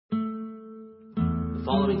The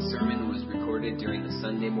following sermon was recorded during the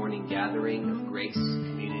Sunday morning gathering of Grace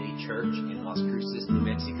Community Church in Las Cruces, New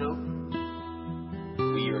Mexico.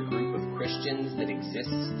 We are a group of Christians that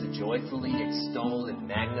exists to joyfully extol and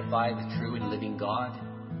magnify the true and living God,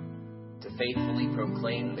 to faithfully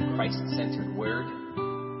proclaim the Christ-centered word,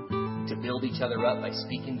 to build each other up by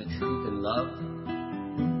speaking the truth in love,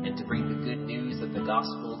 and to bring the good news of the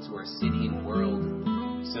gospel to our city and world,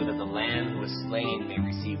 so that the Lamb who was slain may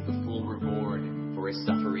receive the full reward for his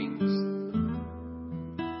sufferings.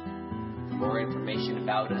 For more information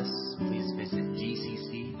about us, please visit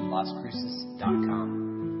gcclascruces.com.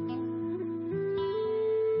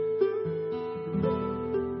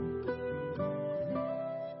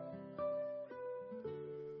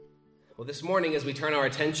 Well, this morning, as we turn our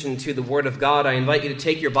attention to the Word of God, I invite you to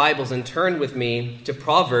take your Bibles and turn with me to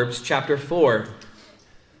Proverbs chapter 4.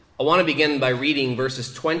 I want to begin by reading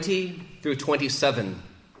verses 20 through 27.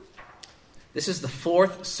 This is the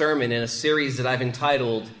fourth sermon in a series that I've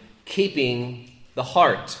entitled, Keeping the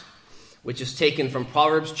Heart, which is taken from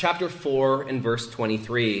Proverbs chapter 4 and verse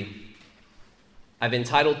 23. I've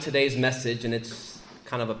entitled today's message, and it's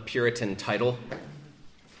kind of a Puritan title,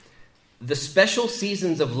 The Special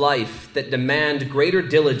Seasons of Life That Demand Greater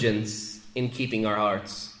Diligence in Keeping Our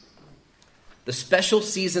Hearts. The special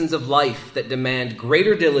seasons of life that demand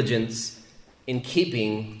greater diligence in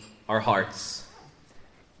keeping our hearts.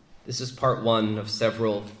 This is part one of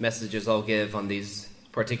several messages I'll give on these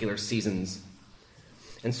particular seasons.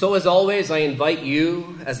 And so, as always, I invite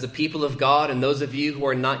you, as the people of God, and those of you who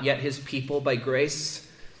are not yet his people by grace,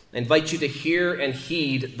 I invite you to hear and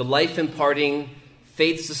heed the life-imparting,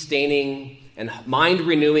 faith-sustaining, and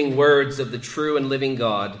mind-renewing words of the true and living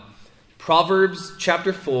God. Proverbs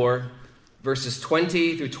chapter 4, verses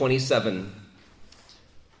 20 through 27.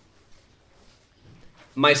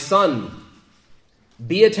 My son,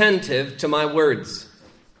 be attentive to my words.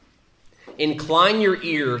 Incline your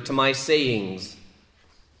ear to my sayings.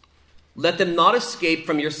 Let them not escape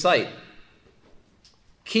from your sight.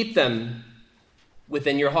 Keep them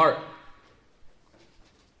within your heart,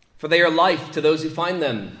 for they are life to those who find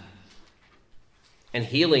them, and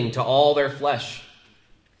healing to all their flesh.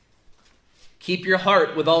 Keep your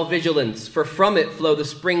heart with all vigilance, for from it flow the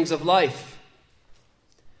springs of life.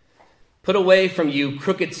 Put away from you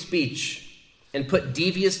crooked speech, and put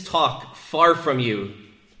devious talk far from you.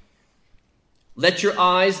 Let your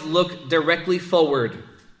eyes look directly forward,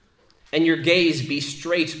 and your gaze be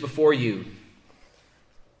straight before you.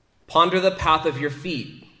 Ponder the path of your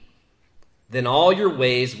feet, then all your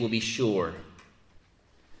ways will be sure.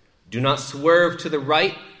 Do not swerve to the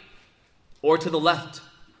right or to the left.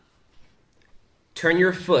 Turn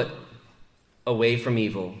your foot away from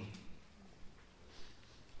evil.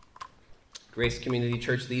 Grace Community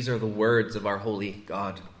Church, these are the words of our holy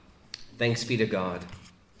God. Thanks be to God.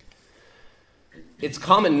 It's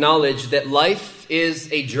common knowledge that life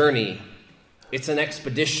is a journey. It's an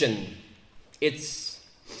expedition. It's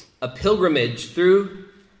a pilgrimage through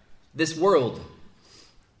this world.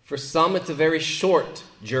 For some, it's a very short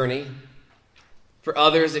journey. For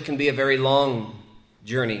others, it can be a very long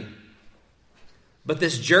journey. But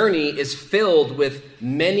this journey is filled with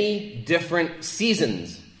many different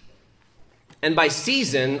seasons. And by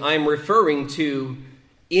season, I'm referring to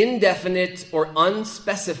indefinite or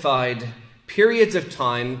unspecified periods of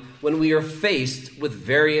time when we are faced with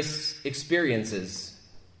various experiences.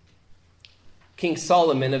 King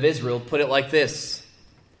Solomon of Israel put it like this: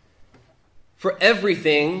 for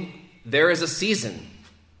everything there is a season,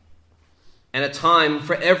 and a time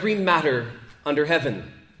for every matter under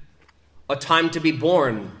heaven, a time to be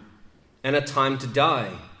born and a time to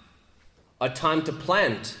die, a time to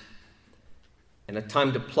plant and a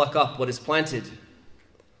time to pluck up what is planted,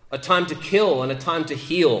 a time to kill and a time to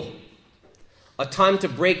heal, a time to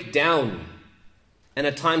break down and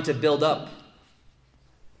a time to build up,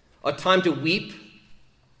 a time to weep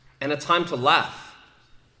and a time to laugh,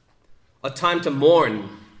 a time to mourn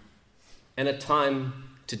and a time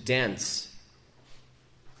to dance,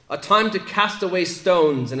 a time to cast away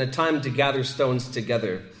stones and a time to gather stones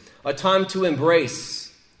together, a time to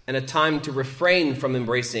embrace and a time to refrain from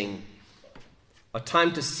embracing, a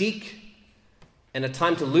time to seek and a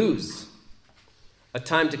time to lose, a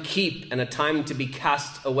time to keep and a time to be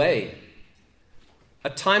cast away, a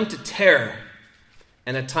time to tear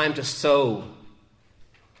and a time to sow,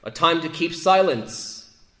 a time to keep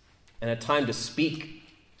silence and a time to speak,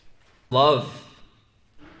 love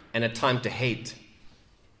and a time to hate,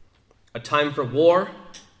 a time for war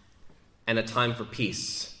and a time for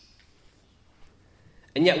peace.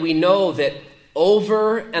 And yet we know that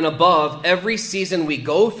over and above every season we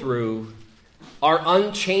go through, our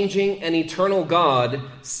unchanging and eternal God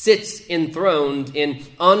sits enthroned in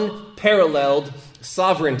unparalleled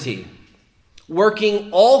sovereignty,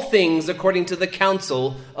 working all things according to the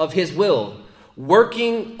counsel of his will,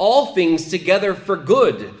 working all things together for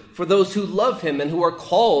good for those who love him and who are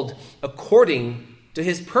called according to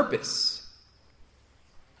his purpose.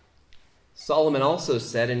 Solomon also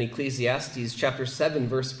said in Ecclesiastes chapter 7,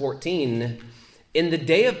 verse 14, "In the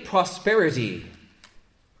day of prosperity,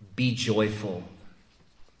 be joyful.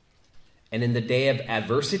 And in the day of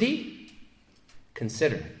adversity,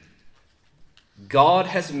 consider. God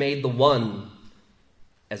has made the one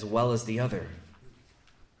as well as the other."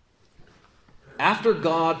 After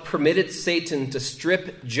God permitted Satan to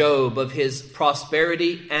strip Job of his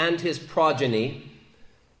prosperity and his progeny,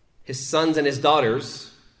 his sons and his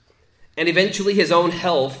daughters, and eventually his own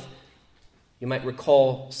health, you might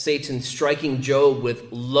recall Satan striking Job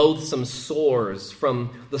with loathsome sores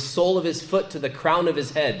from the sole of his foot to the crown of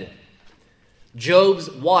his head. Job's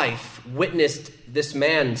wife witnessed this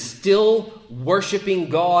man still worshiping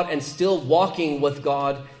God and still walking with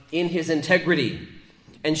God in his integrity.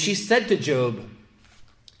 And she said to Job,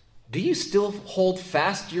 "Do you still hold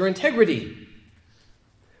fast your integrity?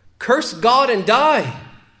 Curse God and die."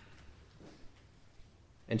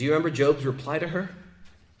 And do you remember Job's reply to her?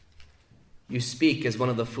 "You speak as one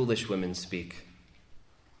of the foolish women speak.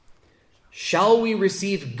 Shall we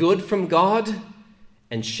receive good from God,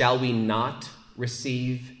 and shall we not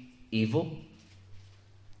receive evil?"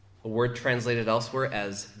 A word translated elsewhere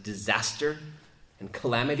as disaster and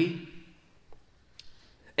calamity.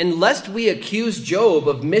 And lest we accuse Job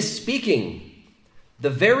of misspeaking, the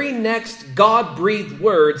very next God-breathed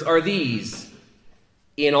words are these: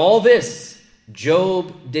 "In all this,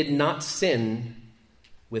 Job did not sin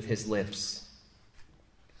with his lips."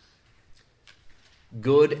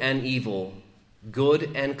 Good and evil,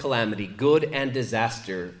 good and calamity, good and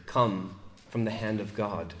disaster come from the hand of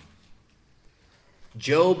God.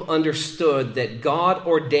 Job understood that God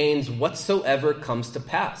ordains whatsoever comes to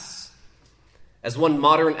pass. As one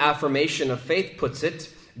modern affirmation of faith puts it,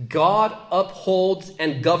 God upholds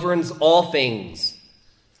and governs all things,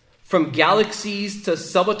 from galaxies to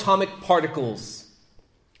subatomic particles,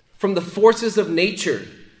 from the forces of nature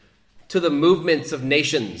to the movements of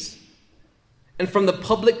nations, and from the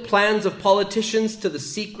public plans of politicians to the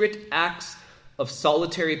secret acts of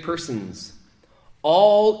solitary persons,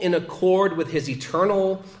 all in accord with his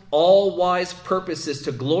eternal, all-wise purposes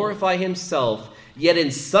to glorify himself, yet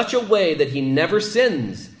in such a way that he never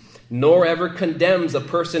sins, nor ever condemns a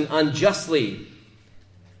person unjustly,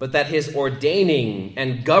 but that his ordaining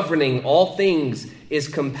and governing all things is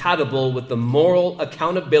compatible with the moral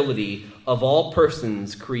accountability of all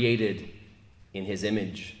persons created in his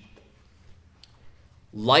image.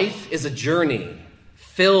 Life is a journey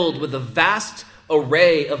filled with a vast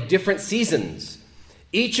array of different seasons,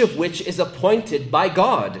 each of which is appointed by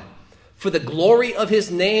God for the glory of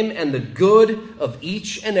his name and the good of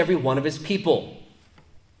each and every one of his people.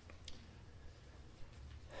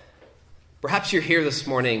 Perhaps you're here this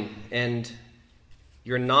morning and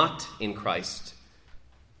you're not in Christ.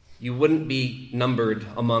 You wouldn't be numbered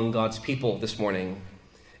among God's people this morning.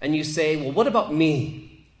 And you say, "Well, what about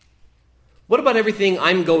me? What about everything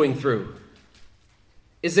I'm going through?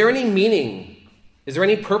 Is there any meaning? Is there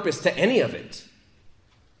any purpose to any of it?"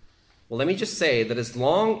 Well, let me just say that as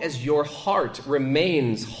long as your heart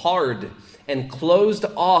remains hard and closed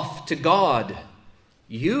off to God,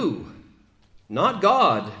 you, not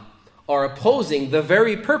God, are opposing the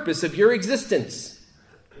very purpose of your existence.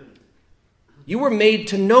 You were made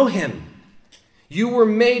to know him. You were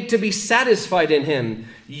made to be satisfied in him.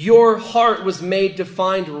 Your heart was made to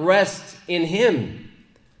find rest in him.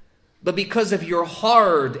 But because of your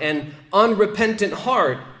hard and unrepentant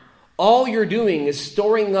heart, all you're doing is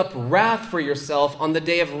storing up wrath for yourself on the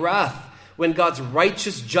day of wrath, when God's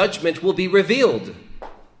righteous judgment will be revealed.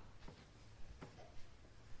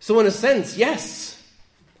 So in a sense, yes,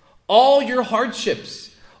 all your hardships,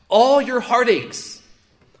 all your heartaches,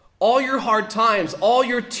 all your hard times, all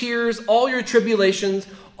your tears, all your tribulations,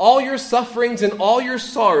 all your sufferings and all your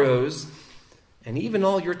sorrows, and even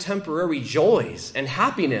all your temporary joys and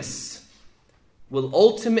happiness will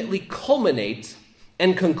ultimately culminate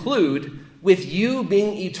and conclude with you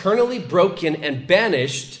being eternally broken and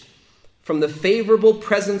banished from the favorable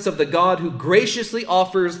presence of the God who graciously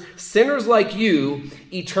offers sinners like you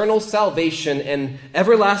eternal salvation and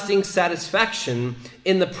everlasting satisfaction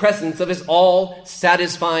in the presence of his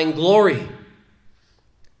all-satisfying glory.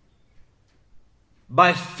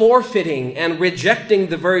 By forfeiting and rejecting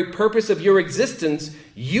the very purpose of your existence,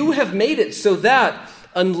 you have made it so that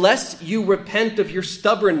unless you repent of your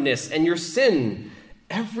stubbornness and your sin,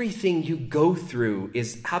 everything you go through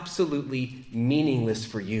is absolutely meaningless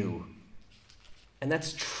for you. And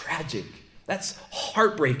that's tragic. That's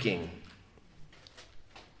heartbreaking.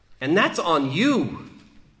 And that's on you.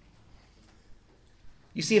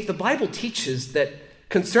 You see, if the Bible teaches that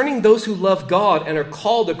concerning those who love God and are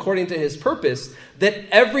called according to his purpose, that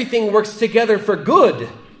everything works together for good,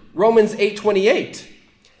 Romans 8:28,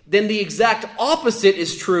 then the exact opposite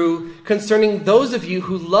is true concerning those of you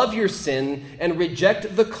who love your sin and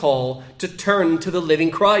reject the call to turn to the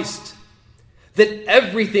living Christ. That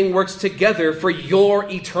everything works together for your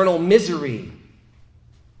eternal misery.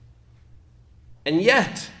 And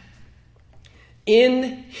yet,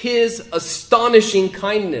 in his astonishing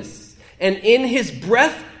kindness and in his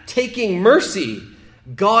breathtaking mercy,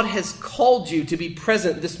 God has called you to be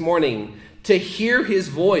present this morning, to hear his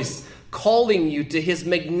voice calling you to his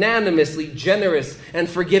magnanimously generous and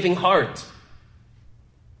forgiving heart.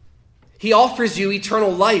 He offers you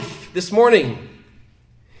eternal life this morning.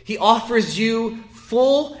 He offers you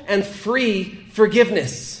full and free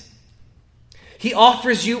forgiveness. He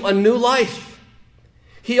offers you a new life.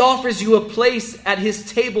 He offers you a place at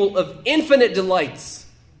his table of infinite delights,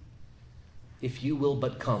 if you will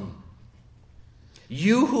but come.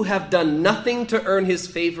 You who have done nothing to earn his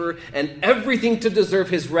favor and everything to deserve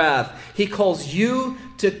his wrath, he calls you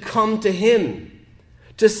to come to him,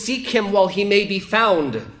 to seek him while he may be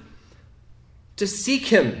found, to seek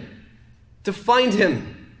him, to find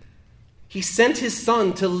him. He sent his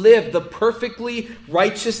son to live the perfectly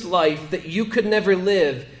righteous life that you could never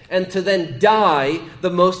live, and to then die the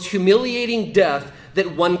most humiliating death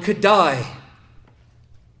that one could die.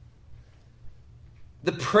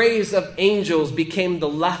 The praise of angels became the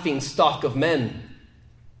laughing stock of men.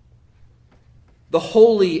 The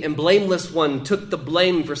holy and blameless one took the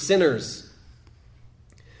blame for sinners.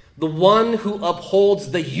 The one who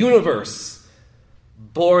upholds the universe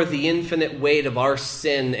bore the infinite weight of our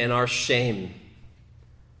sin and our shame.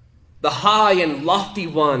 The high and lofty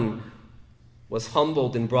one was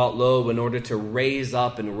humbled and brought low in order to raise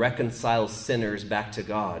up and reconcile sinners back to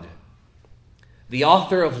God. The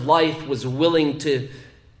author of life was willing to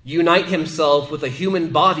unite himself with a human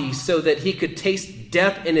body so that he could taste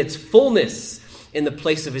death in its fullness in the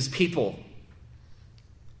place of his people.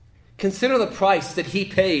 Consider the price that he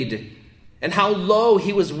paid and how low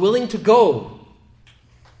he was willing to go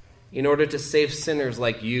in order to save sinners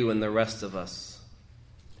like you and the rest of us.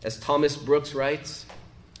 As Thomas Brooks writes,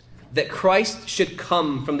 that Christ should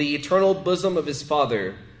come from the eternal bosom of his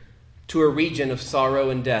Father to a region of sorrow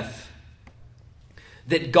and death.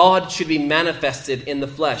 That God should be manifested in the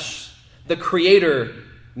flesh, the Creator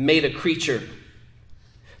made a creature.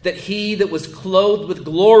 That he that was clothed with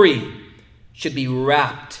glory should be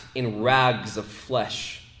wrapped in rags of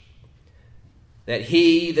flesh. That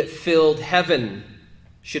he that filled heaven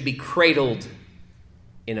should be cradled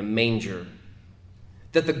in a manger.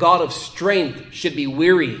 That the God of strength should be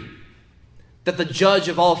weary. That the judge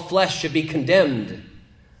of all flesh should be condemned.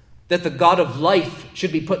 That the God of life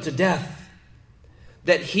should be put to death.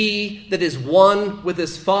 That he that is one with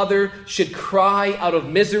his Father should cry out of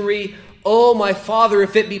misery, "Oh, my Father,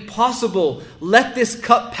 if it be possible, let this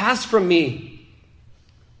cup pass from me."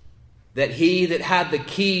 That he that had the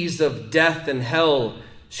keys of death and hell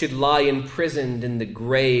should lie imprisoned in the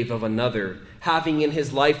grave of another, having in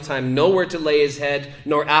his lifetime nowhere to lay his head,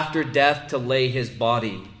 nor after death to lay his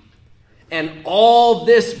body. And all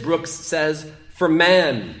this, Brooks says, for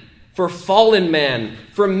man, for fallen man,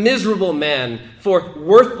 for miserable man, for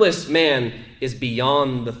worthless man, is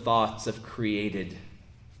beyond the thoughts of created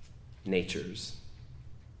natures.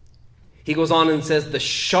 He goes on and says, the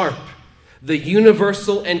sharp, the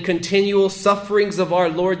universal and continual sufferings of our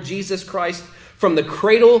Lord Jesus Christ from the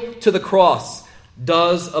cradle to the cross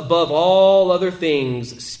does, above all other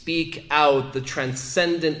things, speak out the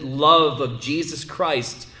transcendent love of Jesus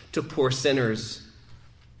Christ to poor sinners.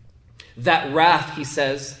 That wrath, he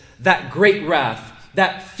says, that great wrath,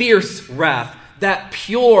 that fierce wrath, that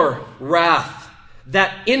pure wrath,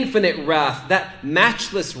 that infinite wrath, that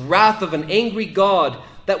matchless wrath of an angry God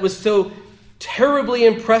that was so terribly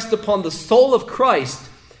impressed upon the soul of Christ,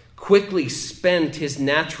 quickly spent his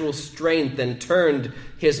natural strength and turned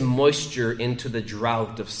his moisture into the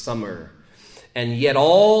drought of summer. And yet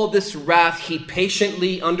all this wrath he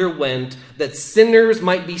patiently underwent, that sinners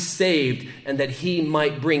might be saved and that he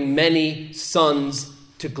might bring many sons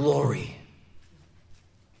to glory.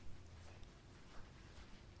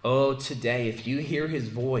 Oh, today, if you hear his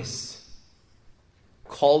voice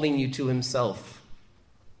calling you to himself,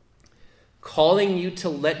 calling you to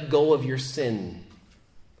let go of your sin,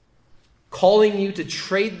 calling you to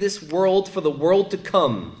trade this world for the world to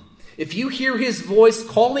come, if you hear his voice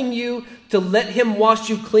calling you to let him wash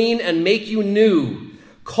you clean and make you new,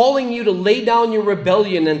 calling you to lay down your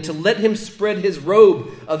rebellion and to let him spread his robe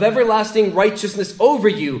of everlasting righteousness over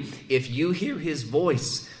you, if you hear his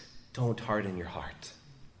voice, don't harden your heart.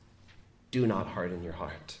 Do not harden your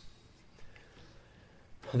heart.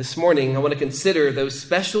 This morning, I want to consider those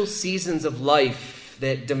special seasons of life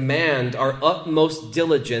that demand our utmost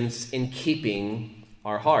diligence in keeping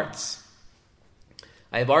our hearts.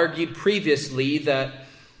 I have argued previously that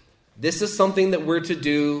this is something that we're to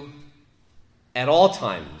do at all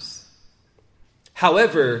times.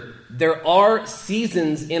 However, there are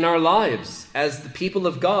seasons in our lives as the people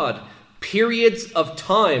of God, periods of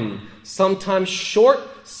time, sometimes short,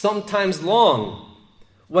 sometimes long,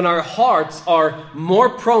 when our hearts are more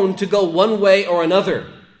prone to go one way or another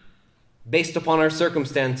based upon our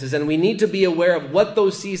circumstances. And we need to be aware of what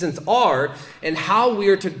those seasons are and how we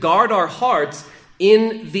are to guard our hearts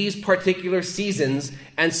in these particular seasons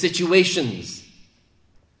and situations.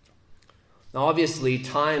 Now, obviously,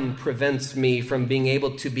 time prevents me from being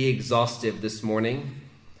able to be exhaustive this morning.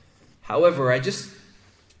 However, I just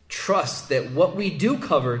trust that what we do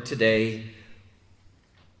cover today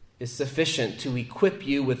is sufficient to equip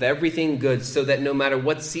you with everything good so that no matter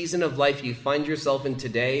what season of life you find yourself in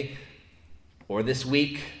today, or this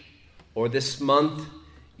week, or this month,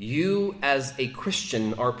 you as a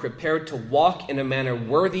Christian are prepared to walk in a manner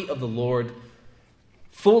worthy of the Lord,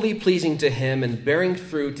 fully pleasing to him and bearing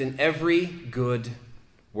fruit in every good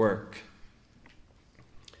work.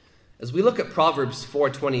 As we look at Proverbs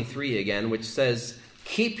 4:23 again, which says,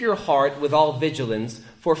 "Keep your heart with all vigilance,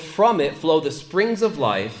 for from it flow the springs of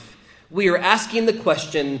life," we are asking the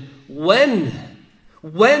question, when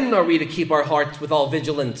are we to keep our hearts with all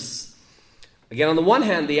vigilance? Again, on the one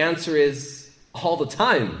hand, the answer is all the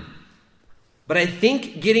time. But I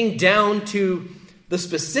think getting down to the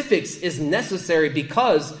specifics is necessary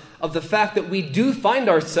because of the fact that we do find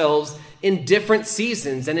ourselves in different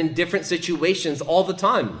seasons and in different situations all the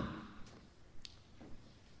time.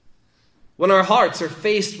 When our hearts are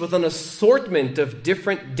faced with an assortment of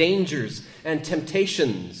different dangers and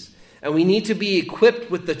temptations, and we need to be equipped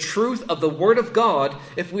with the truth of the Word of God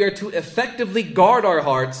if we are to effectively guard our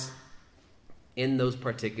hearts in those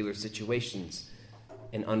particular situations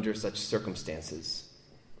and under such circumstances.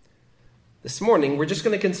 This morning, we're just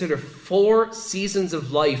going to consider 4 seasons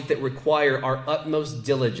of life that require our utmost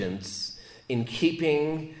diligence in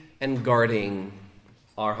keeping and guarding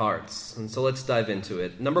our hearts. And so let's dive into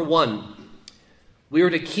it. Number 1, we are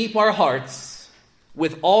to keep our hearts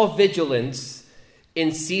with all vigilance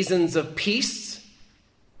in seasons of peace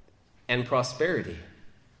and prosperity.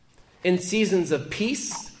 In seasons of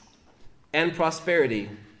peace and prosperity.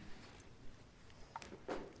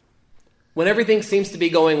 When everything seems to be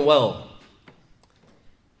going well.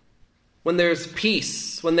 When there's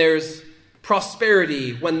peace, when there's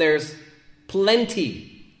prosperity, when there's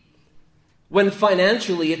plenty. When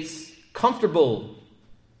financially it's comfortable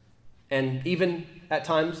and even at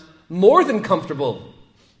times more than comfortable.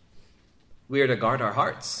 We are to guard our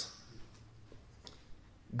hearts.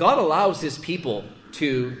 God allows his people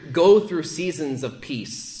to go through seasons of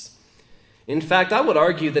peace. In fact, I would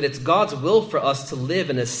argue that it's God's will for us to live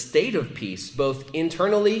in a state of peace, both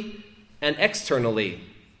internally and externally.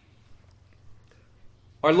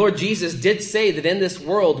 Our Lord Jesus did say that in this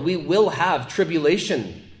world we will have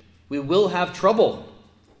tribulation. We will have trouble.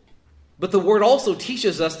 But the Word also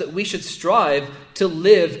teaches us that we should strive to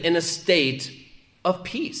live in a state of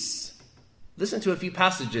peace. Listen to a few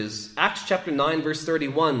passages. Acts chapter 9, verse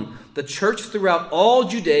 31. The church throughout all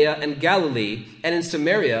Judea and Galilee and in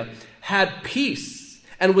Samaria had peace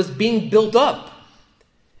and was being built up.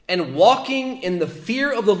 And walking in the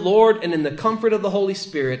fear of the Lord and in the comfort of the Holy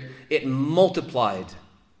Spirit, it multiplied.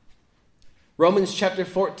 Romans chapter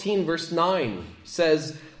 14, verse 9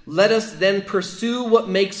 says, "Let us then pursue what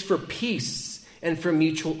makes for peace and for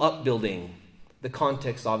mutual upbuilding." The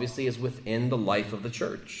context, obviously, is within the life of the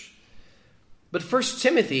church. But 1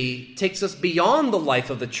 Timothy takes us beyond the life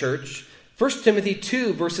of the church. 1 Timothy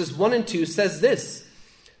 2, verses 1 and 2 says this,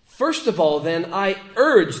 "First of all, then, I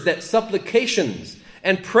urge that supplications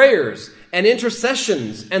and prayers and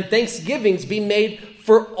intercessions and thanksgivings be made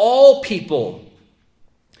for all people,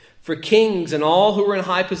 for kings and all who are in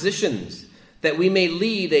high positions, that we may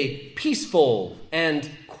lead a peaceful and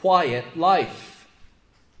quiet life,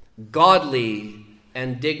 godly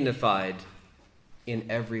and dignified in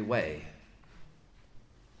every way."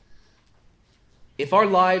 If our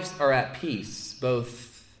lives are at peace,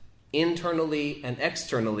 both internally and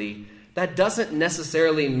externally, that doesn't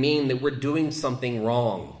necessarily mean that we're doing something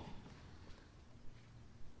wrong.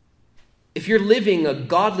 if you're living a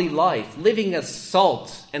godly life, living as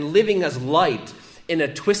salt and living as light in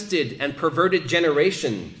a twisted and perverted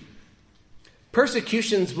generation,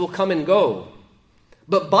 persecutions will come and go.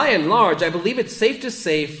 But by and large, I believe it's safe to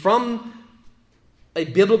say from a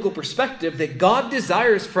biblical perspective that God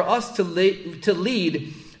desires for us to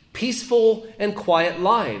lead peaceful and quiet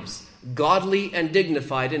lives, godly and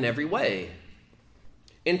dignified in every way.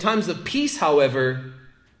 In times of peace, however,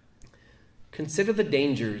 consider the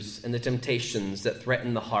dangers and the temptations that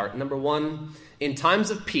threaten the heart. Number one, in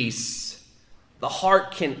times of peace, the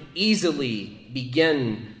heart can easily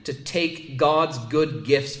begin to take God's good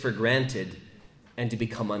gifts for granted and to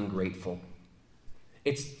become ungrateful.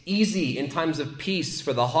 It's easy in times of peace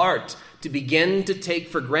for the heart to begin to take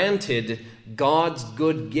for granted God's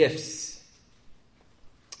good gifts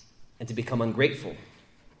and to become ungrateful.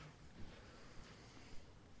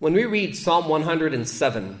 When we read Psalm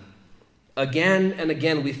 107, again and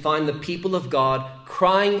again we find the people of God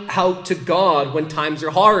crying out to God when times are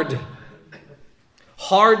hard.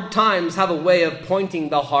 Hard times have a way of pointing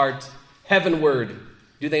the heart heavenward,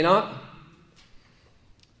 do they not?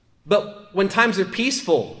 But when times are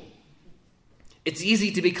peaceful, it's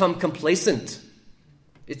easy to become complacent.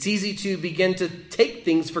 It's easy to begin to take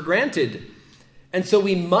things for granted. And so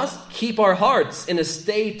we must keep our hearts in a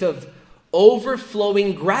state of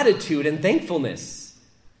overflowing gratitude and thankfulness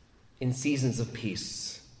in seasons of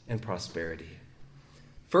peace and prosperity.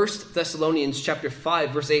 1 Thessalonians chapter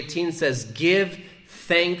 5, verse 18 says, "Give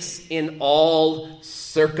thanks in all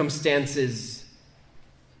circumstances."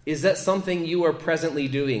 Is that something you are presently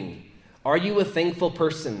doing? Are you a thankful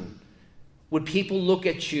person? Would people look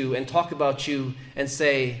at you and talk about you and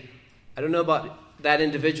say, I don't know about that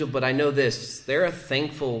individual, but I know this. They're a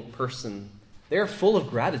thankful person. They're full of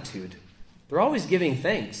gratitude. They're always giving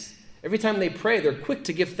thanks. Every time they pray, they're quick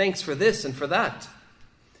to give thanks for this and for that.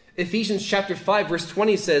 Ephesians chapter 5, verse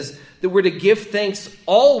 20 says that we're to give thanks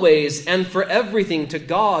always and for everything to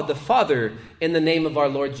God the Father in the name of our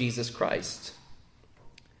Lord Jesus Christ.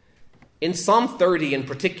 In Psalm 30 in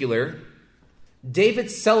particular,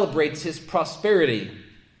 David celebrates his prosperity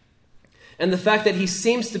and the fact that he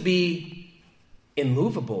seems to be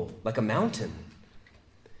immovable like a mountain.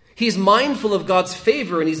 He's mindful of God's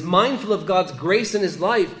favor and he's mindful of God's grace in his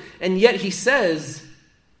life, and yet he says,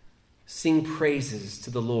 "Sing praises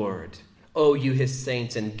to the Lord, O you his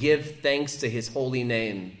saints, and give thanks to his holy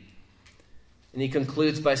name." And he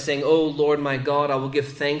concludes by saying, "O Lord my God, I will give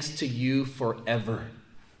thanks to you forever.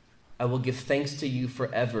 I will give thanks to you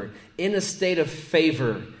forever." In a state of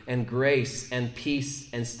favor and grace and peace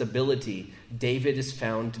and stability, David is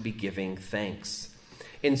found to be giving thanks.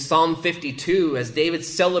 In Psalm 52, as David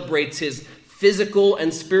celebrates his physical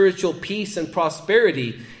and spiritual peace and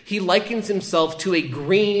prosperity, he likens himself to a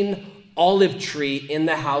green olive tree in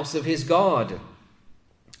the house of his God.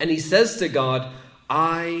 And he says to God,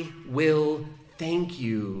 "I will thank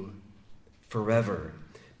you forever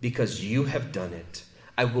because you have done it.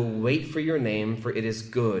 I will wait for your name, for it is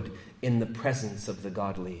good in the presence of the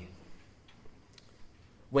godly."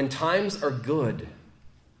 When times are good,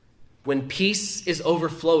 when peace is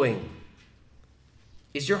overflowing,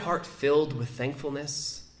 is your heart filled with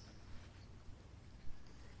thankfulness?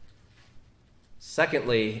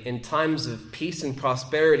 Secondly, in times of peace and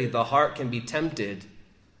prosperity, the heart can be tempted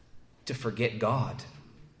to forget God.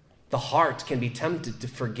 The heart can be tempted to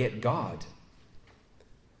forget God.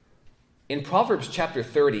 In Proverbs chapter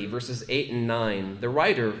 30, verses 8 and 9, the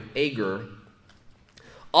writer, Agur,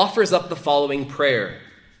 offers up the following prayer.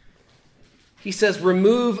 He says,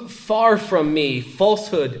 "Remove far from me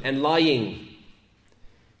falsehood and lying.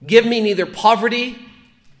 Give me neither poverty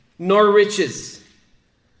nor riches.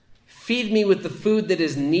 Feed me with the food that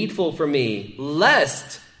is needful for me,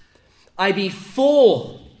 lest I be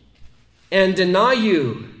full and deny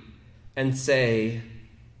you and say,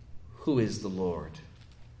 'Who is the Lord?'"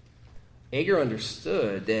 Agur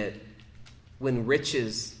understood that when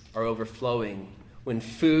riches are overflowing, when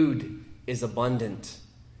food is abundant,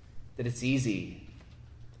 that it's easy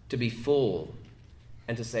to be full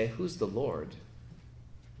and to say, "Who's the Lord?"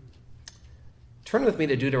 Turn with me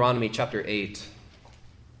to Deuteronomy chapter 8,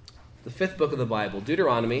 the fifth book of the Bible.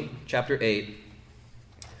 Deuteronomy chapter 8.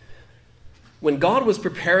 When God was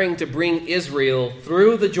preparing to bring Israel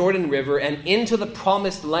through the Jordan River and into the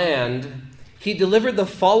promised land, he delivered the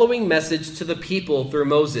following message to the people through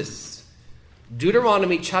Moses.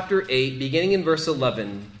 Deuteronomy chapter 8, beginning in verse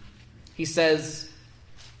 11, he says,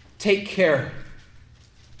 "Take care,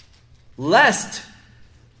 lest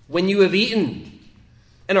when you have eaten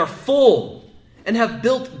and are full and have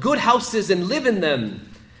built good houses and live in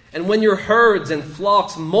them, and when your herds and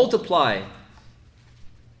flocks multiply,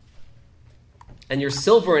 and your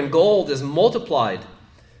silver and gold is multiplied,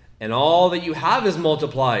 and all that you have is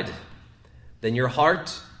multiplied, then your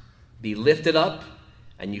heart be lifted up,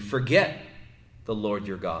 and you forget the Lord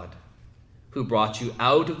your God, who brought you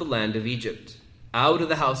out of the land of Egypt, out of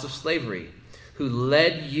the house of slavery, who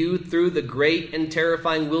led you through the great and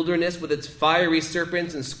terrifying wilderness with its fiery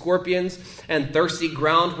serpents and scorpions and thirsty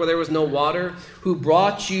ground where there was no water, who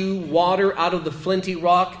brought you water out of the flinty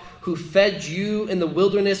rock, who fed you in the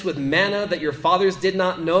wilderness with manna that your fathers did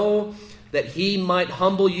not know, that he might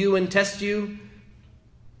humble you and test you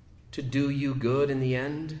to do you good in the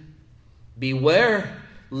end. Beware,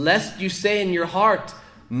 lest you say in your heart,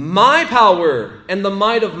 my power and the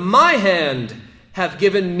might of my hand have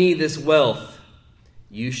given me this wealth.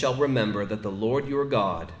 You shall remember that the Lord your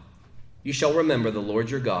God,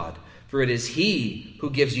 for it is he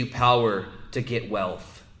who gives you power to get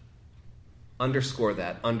wealth. Underscore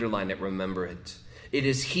that, underline it, remember it. It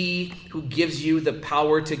is he who gives you the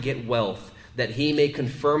power to get wealth, that he may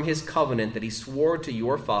confirm his covenant that he swore to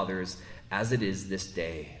your fathers, as it is this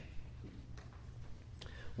day.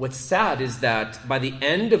 What's sad is that by the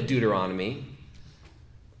end of Deuteronomy,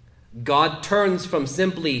 God turns from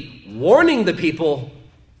simply warning the people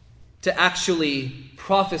to actually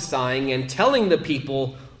prophesying and telling the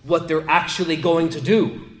people what they're actually going to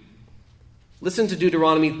do. Listen to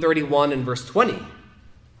Deuteronomy 31 and verse 20.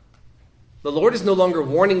 The Lord is no longer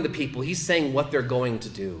warning the people. He's saying what they're going to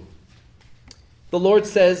do. The Lord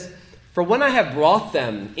says, "For when I have brought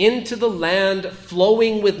them into the land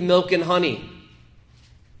flowing with milk and honey,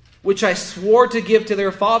 which I swore to give to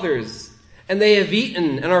their fathers, and they have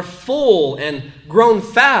eaten and are full and grown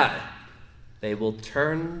fat, they will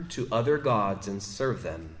turn to other gods and serve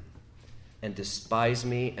them, and despise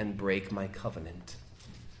me and break my covenant."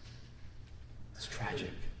 It's tragic.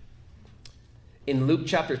 In Luke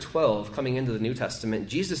chapter 12, coming into the New Testament,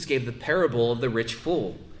 Jesus gave the parable of the rich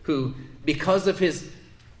fool, who, because of his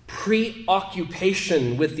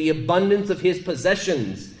preoccupation with the abundance of his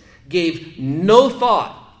possessions, gave no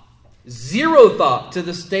thought, zero thought to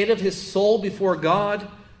the state of his soul before God.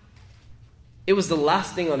 It was the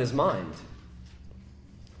last thing on his mind.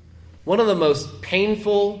 One of the most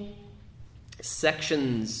painful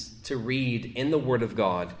sections to read in the Word of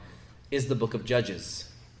God is the book of Judges.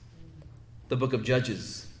 The book of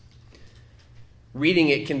Judges. Reading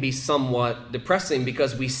it can be somewhat depressing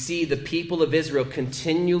because we see the people of Israel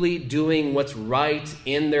continually doing what's right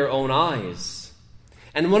in their own eyes.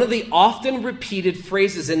 And one of the often repeated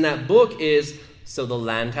phrases in that book is, "So the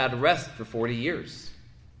land had rest for 40 years.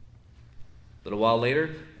 A little while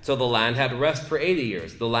later, so the land had rest for 80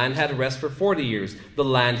 years. The land had rest for 40 years. The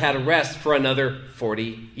land had rest for another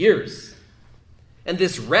 40 years. And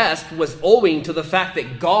this rest was owing to the fact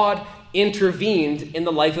that God intervened in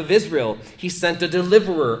the life of Israel. He sent a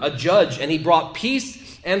deliverer, a judge, and he brought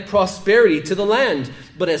peace and prosperity to the land.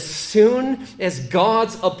 But as soon as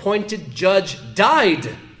God's appointed judge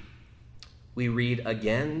died, we read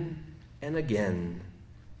again and again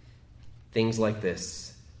things like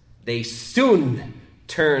this. They soon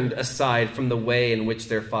turned aside from the way in which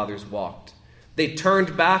their fathers walked. They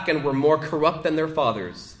turned back and were more corrupt than their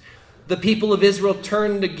fathers. The people of Israel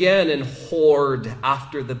turned again and whored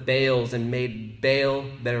after the Baals and made Baal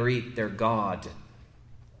Berith their god.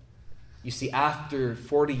 You see, after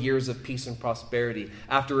 40 years of peace and prosperity,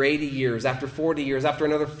 after 80 years, after 40 years, after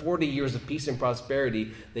another 40 years of peace and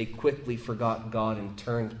prosperity, they quickly forgot God and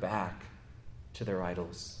turned back to their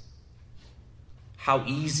idols. How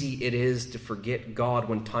easy it is to forget God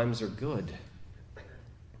when times are good.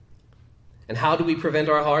 And how do we prevent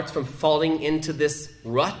our hearts from falling into this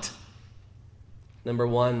rut? Number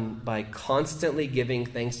one, by constantly giving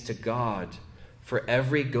thanks to God for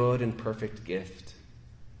every good and perfect gift.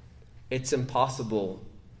 It's impossible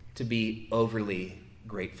to be overly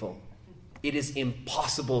grateful. It is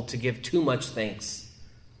impossible to give too much thanks.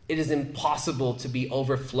 It is impossible to be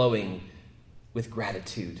overflowing with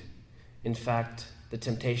gratitude. In fact, the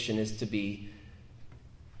temptation is to be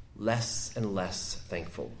less and less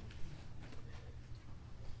thankful.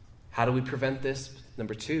 How do we prevent this?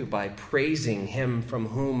 Number two, by praising him from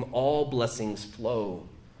whom all blessings flow.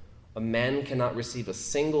 A man cannot receive a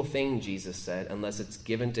single thing, Jesus said, unless it's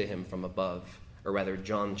given to him from above. Or rather,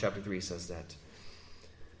 John chapter 3 says that.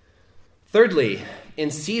 Thirdly, in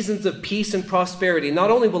seasons of peace and prosperity, not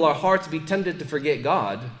only will our hearts be tempted to forget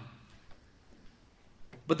God,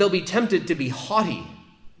 but they'll be tempted to be haughty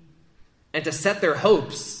and to set their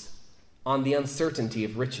hopes on the uncertainty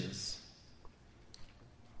of riches.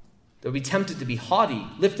 They'll be tempted to be haughty,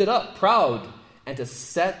 lifted up, proud, and to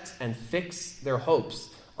set and fix their hopes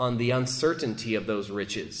on the uncertainty of those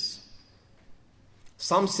riches.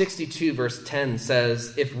 Psalm 62 verse 10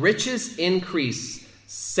 says, "If riches increase,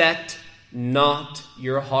 set not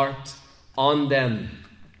your heart on them."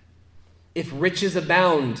 If riches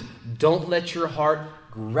abound, don't let your heart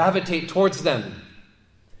gravitate towards them.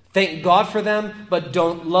 Thank God for them, but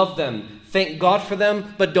don't love them. Thank God for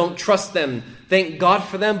them, but don't trust them. Thank God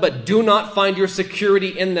for them, but do not find your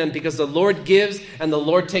security in them, because the Lord gives and the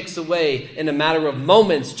Lord takes away in a matter of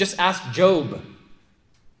moments. Just ask Job.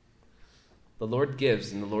 The Lord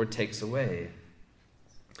gives and the Lord takes away.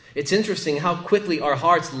 It's interesting how quickly our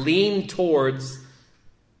hearts lean towards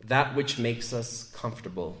that which makes us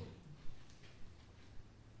comfortable,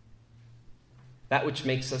 that which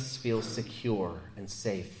makes us feel secure and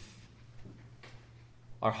safe.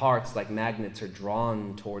 Our hearts, like magnets, are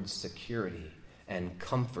drawn towards security and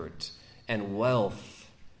comfort and wealth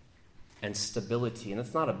and stability. And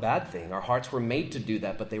it's not a bad thing. Our hearts were made to do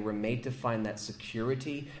that, but they were made to find that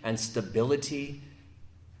security and stability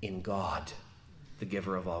in God, the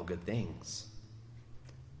giver of all good things.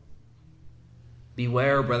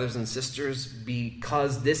 Beware, brothers and sisters,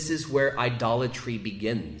 because this is where idolatry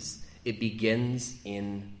begins. It begins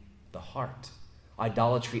in the heart.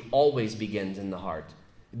 Idolatry always begins in the heart.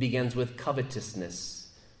 It begins with covetousness.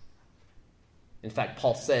 In fact,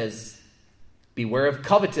 Paul says, beware of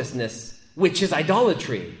covetousness, which is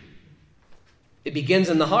idolatry. It begins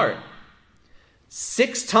in the heart.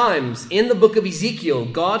 6 times in the book of Ezekiel,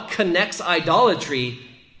 God connects idolatry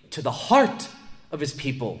to the heart of his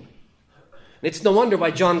people. And it's no wonder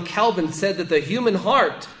why John Calvin said that the human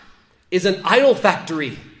heart is an idol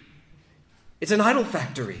factory. It's an idol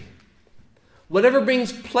factory. Whatever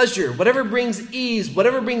brings pleasure, whatever brings ease,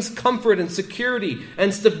 whatever brings comfort and security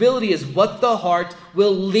and stability is what the heart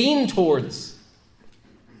will lean towards.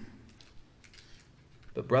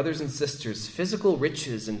 But brothers and sisters, physical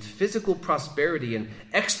riches and physical prosperity and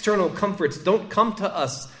external comforts don't come to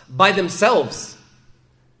us by themselves.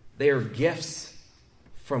 They are gifts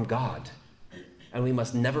from God, and we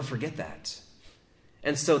must never forget that.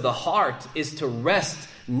 And so the heart is to rest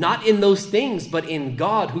not in those things, but in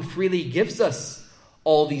God, who freely gives us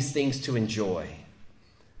all these things to enjoy.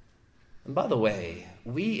 And by the way,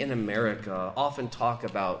 we in America often talk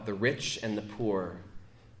about the rich and the poor.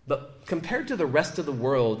 But compared to the rest of the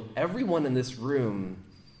world, everyone in this room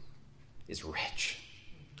is rich,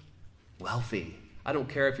 wealthy. I don't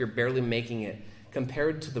care if you're barely making it.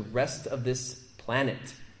 Compared to the rest of this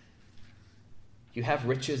planet, you have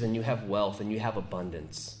riches and you have wealth and you have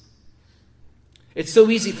abundance. It's so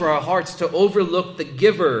easy for our hearts to overlook the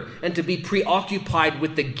giver and to be preoccupied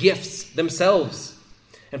with the gifts themselves.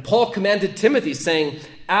 And Paul commanded Timothy, saying,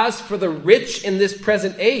 "As for the rich in this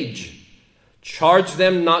present age, charge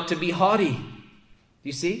them not to be haughty."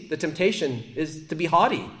 You see, the temptation is to be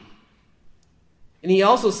haughty. And he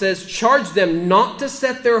also says, charge them not to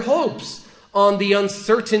set their hopes on the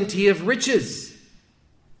uncertainty of riches,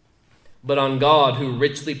 but on God, who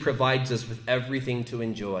richly provides us with everything to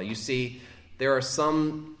enjoy. You see, there are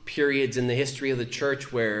some periods in the history of the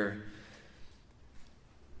church where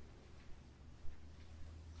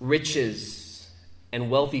riches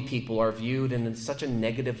and wealthy people are viewed in such a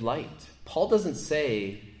negative light. Paul doesn't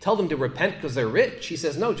say, tell them to repent because they're rich. He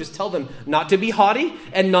says, no, just tell them not to be haughty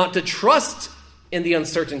and not to trust in the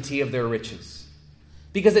uncertainty of their riches.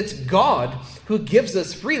 Because it's God who gives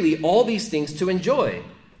us freely all these things to enjoy.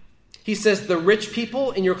 He says the rich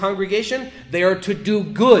people in your congregation, they are to do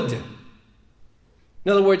good.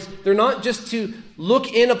 In other words, they're not just to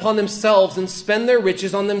look in upon themselves and spend their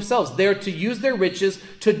riches on themselves. They're to use their riches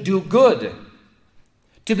to do good,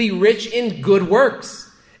 to be rich in good works,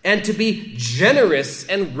 and to be generous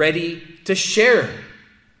and ready to share.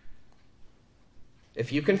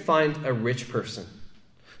 If you can find a rich person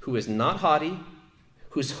who is not haughty,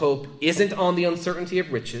 whose hope isn't on the uncertainty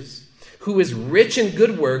of riches, who is rich in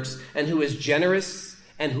good works, and who is generous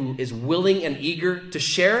and who is willing and eager to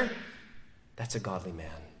share, that's a godly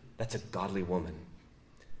man. That's a godly woman.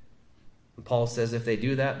 And Paul says if they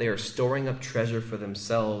do that, they are storing up treasure for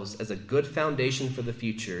themselves as a good foundation for the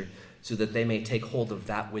future, so that they may take hold of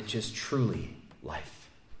that which is truly life.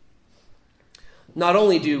 Not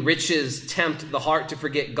only do riches tempt the heart to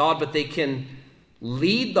forget God, but they can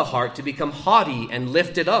lead the heart to become haughty and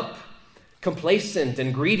lifted up, complacent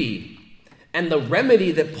and greedy. And the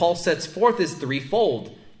remedy that Paul sets forth is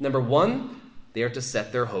threefold. Number 1, they are to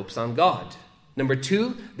set their hopes on God. Number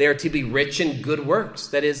 2, they are to be rich in good works.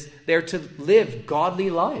 That is, they are to live godly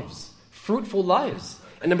lives, fruitful lives.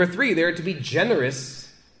 And number 3, they are to be generous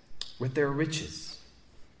with their riches.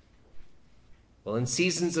 Well, in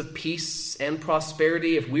seasons of peace and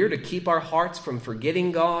prosperity, if we are to keep our hearts from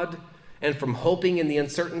forgetting God and from hoping in the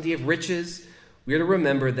uncertainty of riches, we are to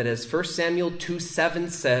remember that as 1 Samuel 2:7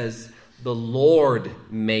 says, the Lord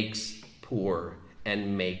makes poor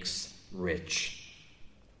and makes rich.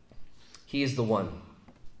 He is the one.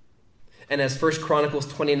 And as 1 Chronicles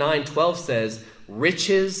 29:12 says,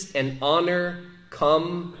 riches and honor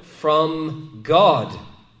come from God.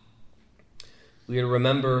 We are to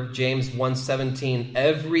remember James 1:17,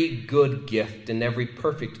 every good gift and every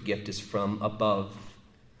perfect gift is from above.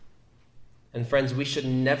 And friends, we should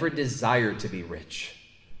never desire to be rich.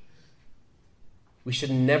 We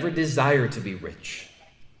should never desire to be rich.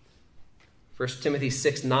 1 Timothy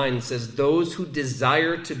 6:9 says, those who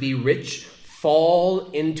desire to be rich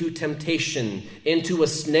fall into temptation, into a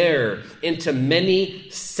snare, into many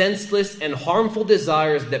senseless and harmful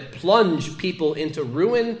desires that plunge people into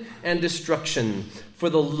ruin and destruction.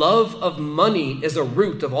 For the love of money is a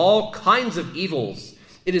root of all kinds of evils.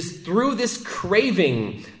 It is through this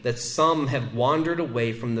craving that some have wandered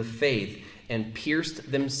away from the faith and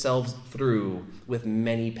pierced themselves through with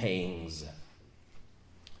many pangs.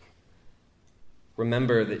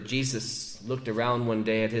 Remember that Jesus looked around one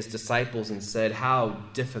day at his disciples and said, how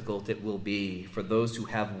difficult it will be for those who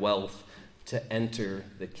have wealth to enter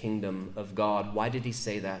the kingdom of God. Why did he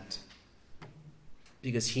say that?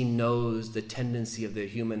 Because he knows the tendency of the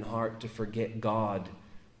human heart to forget God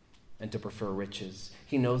and to prefer riches.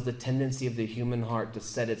 He knows the tendency of the human heart to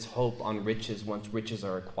set its hope on riches once riches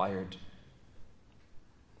are acquired.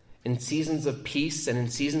 In seasons of peace and in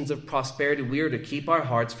seasons of prosperity, we are to keep our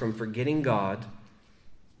hearts from forgetting God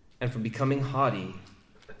and from becoming haughty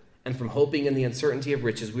and from hoping in the uncertainty of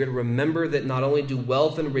riches. We are to remember that not only do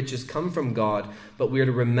wealth and riches come from God, but we are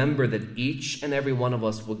to remember that each and every one of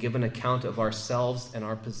us will give an account of ourselves and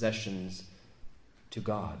our possessions to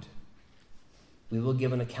God. We will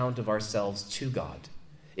give an account of ourselves to God.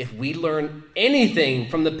 If we learn anything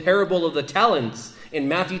from the parable of the talents in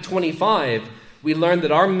Matthew 25, we learn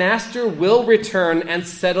that our master will return and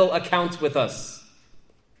settle accounts with us.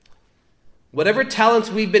 Whatever talents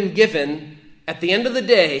we've been given, at the end of the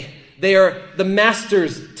day, they are the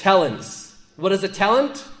master's talents. What is a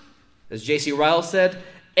talent? As J.C. Ryle said,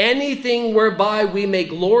 anything whereby we may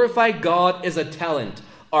glorify God is a talent.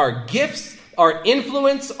 Our gifts, our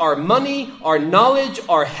influence, our money, our knowledge,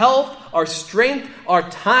 our health, our strength, our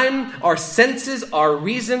time, our senses, our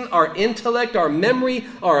reason, our intellect, our memory,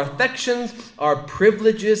 our affections, our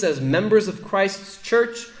privileges as members of Christ's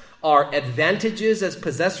church, our advantages as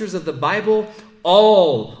possessors of the Bible,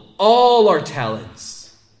 all our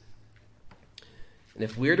talents. And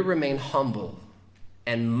if we're to remain humble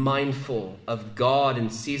and mindful of God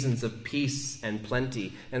in seasons of peace and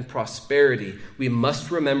plenty and prosperity, we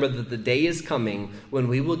must remember that the day is coming when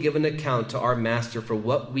we will give an account to our Master for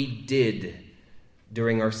what we did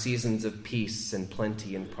during our seasons of peace and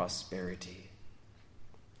plenty and prosperity.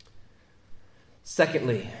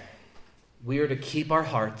 Secondly, we are to keep our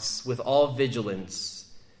hearts with all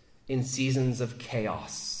vigilance in seasons of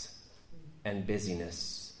chaos and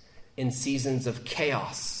busyness. In seasons of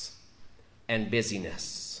chaos and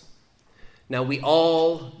busyness. Now, we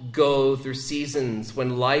all go through seasons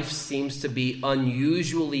when life seems to be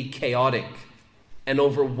unusually chaotic and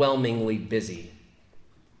overwhelmingly busy.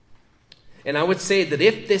 And I would say that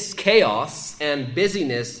if this chaos and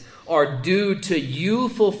busyness are due to you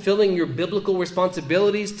fulfilling your biblical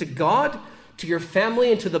responsibilities to God, to your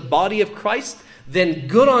family, and to the body of Christ, then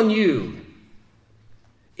good on you.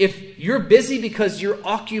 If you're busy because you're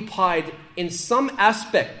occupied in some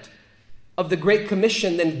aspect of the Great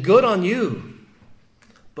Commission, then good on you.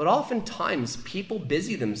 But oftentimes people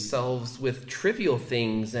busy themselves with trivial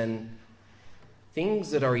things and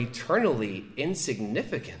things that are eternally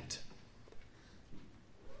insignificant.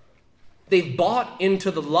 They've bought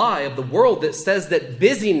into the lie of the world that says that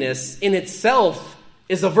busyness in itself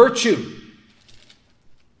is a virtue.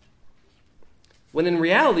 When in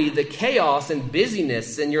reality, the chaos and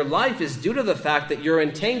busyness in your life is due to the fact that you're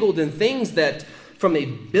entangled in things that, from a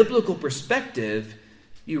biblical perspective,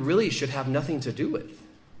 you really should have nothing to do with.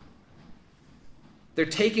 They're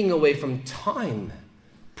taking away from time,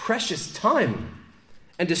 precious time,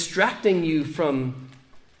 and distracting you from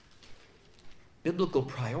biblical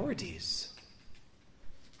priorities.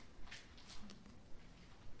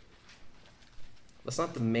 That's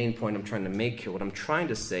not the main point I'm trying to make here. What I'm trying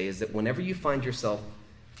to say is that whenever you find yourself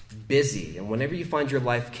busy and whenever you find your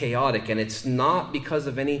life chaotic, and it's not because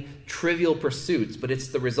of any trivial pursuits, but it's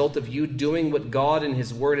the result of you doing what God and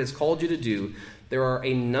His Word has called you to do, there are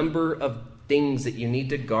a number of things that you need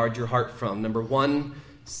to guard your heart from. Number one,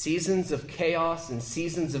 seasons of chaos and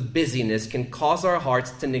seasons of busyness can cause our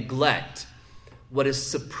hearts to neglect what is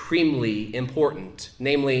supremely important,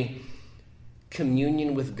 namely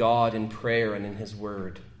communion with God in prayer and in his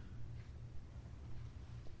word.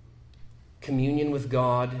 Communion with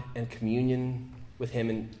God and communion with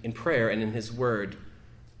him in prayer and in his word.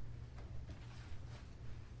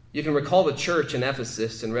 You can recall the church in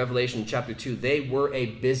Ephesus in Revelation chapter 2. They were a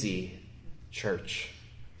busy church.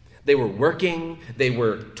 They were working, they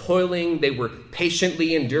were toiling, they were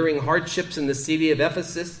patiently enduring hardships in the city of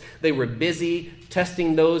Ephesus. They were busy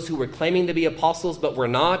testing those who were claiming to be apostles but were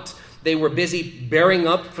not. They were busy bearing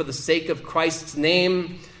up for the sake of Christ's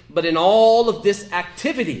name. But in all of this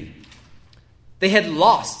activity, they had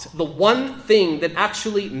lost the one thing that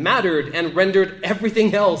actually mattered and rendered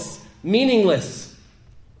everything else meaningless.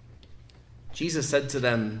 Jesus said to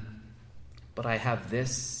them, "But I have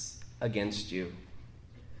this against you,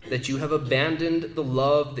 that you have abandoned the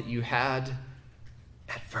love that you had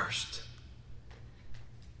at first."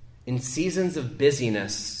 In seasons of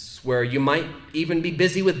busyness, where you might even be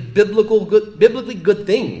busy with biblically good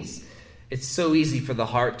things, it's so easy for the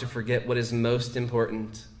heart to forget what is most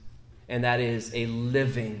important, and that is a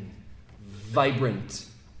living, vibrant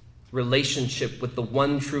relationship with the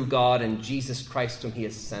one true God and Jesus Christ whom he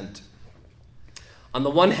has sent. On the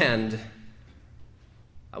one hand,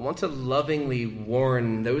 I want to lovingly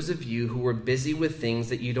warn those of you who are busy with things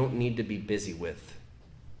that you don't need to be busy with.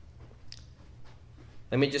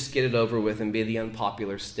 Let me just get it over with and be the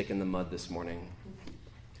unpopular stick in the mud this morning.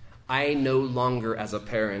 I no longer, as a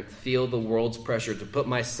parent, feel the world's pressure to put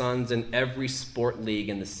my sons in every sport league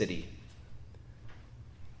in the city.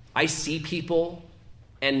 I see people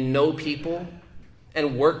and know people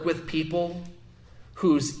and work with people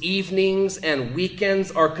whose evenings and weekends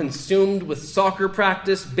are consumed with soccer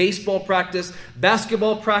practice, baseball practice,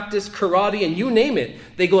 basketball practice, karate, and you name it.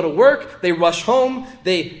 They go to work, they rush home,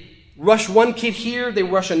 they rush one kid here, they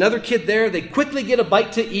rush another kid there, they quickly get a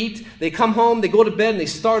bite to eat, they come home, they go to bed, and they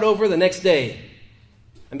start over the next day.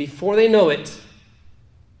 And before they know it,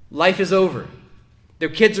 life is over. Their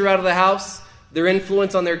kids are out of the house, their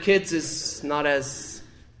influence on their kids is not as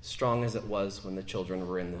strong as it was when the children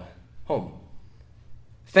were in the home.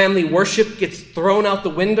 Family worship gets thrown out the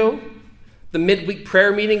window. The midweek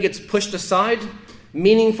prayer meeting gets pushed aside.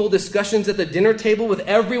 Meaningful discussions at the dinner table with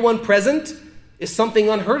everyone present is something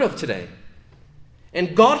unheard of today.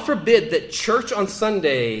 And God forbid that church on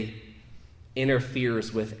Sunday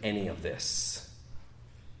interferes with any of this.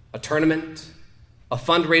 A tournament, a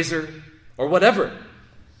fundraiser, or whatever.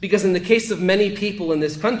 Because in the case of many people in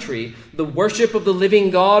this country, the worship of the living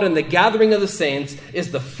God and the gathering of the saints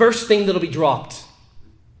is the first thing that'll be dropped.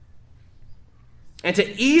 And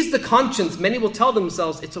to ease the conscience, many will tell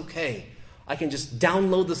themselves, it's okay. I can just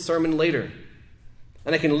download the sermon later.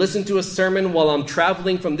 And I can listen to a sermon while I'm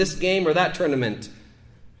traveling from this game or that tournament.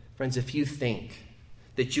 Friends, if you think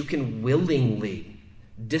that you can willingly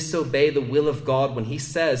disobey the will of God when he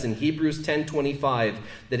says in Hebrews 10:25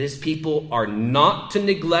 that his people are not to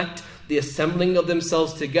neglect the assembling of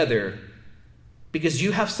themselves together because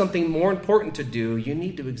you have something more important to do, you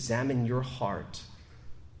need to examine your heart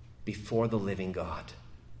before the living God.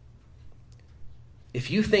 If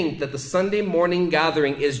you think that the Sunday morning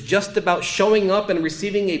gathering is just about showing up and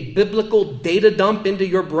receiving a biblical data dump into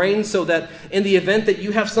your brain so that in the event that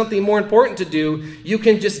you have something more important to do, you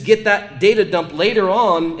can just get that data dump later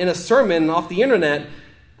on in a sermon off the internet,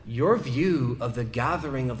 your view of the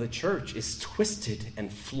gathering of the church is twisted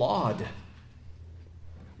and flawed.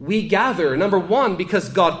 We gather, number one, because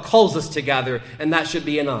God calls us to gather, and that should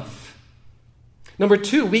be enough. Number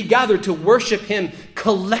two, we gather to worship him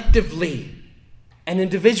collectively and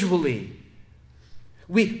individually.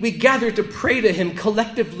 We gather to pray to him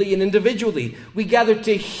collectively and individually. We gather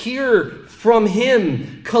to hear from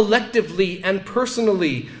him collectively and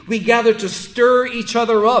personally. We gather to stir each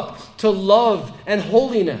other up to love and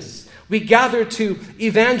holiness. We gather to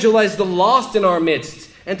evangelize the lost in our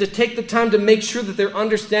midst and to take the time to make sure that they're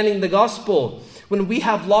understanding the gospel. When we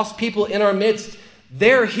have lost people in our midst,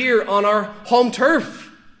 they're here on our home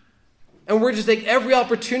turf. And we're just take every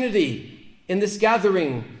opportunity in this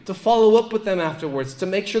gathering to follow up with them afterwards, to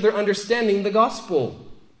make sure they're understanding the gospel.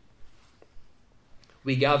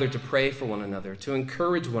 We gather to pray for one another, to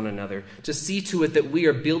encourage one another, to see to it that we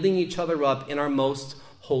are building each other up in our most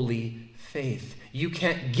holy faith. You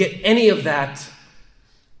can't get any of that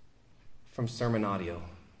from sermon audio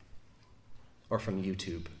or from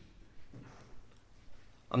YouTube.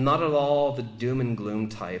 I'm not at all the doom and gloom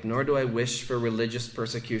type, nor do I wish for religious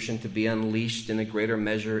persecution to be unleashed in a greater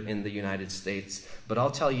measure in the United States. But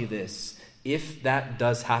I'll tell you this, if that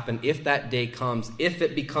does happen, if that day comes, if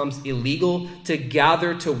it becomes illegal to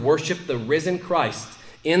gather to worship the risen Christ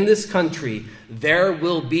in this country, there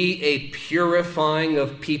will be a purifying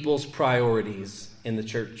of people's priorities in the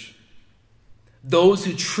church. Those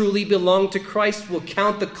who truly belong to Christ will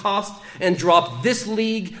count the cost and drop this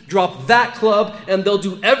league, drop that club, and they'll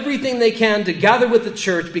do everything they can to gather with the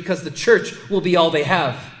church because the church will be all they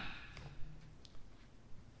have.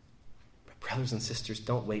 But brothers and sisters,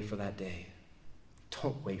 don't wait for that day.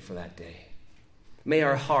 Don't wait for that day. May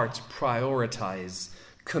our hearts prioritize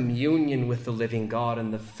communion with the living God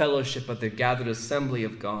and the fellowship of the gathered assembly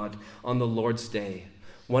of God on the Lord's day.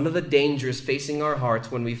 One of the dangers facing our hearts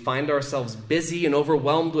when we find ourselves busy and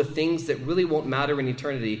overwhelmed with things that really won't matter in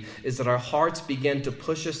eternity is that our hearts begin to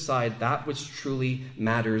push aside that which truly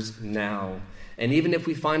matters now. And even if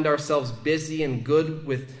we find ourselves busy and good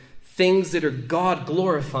with things that are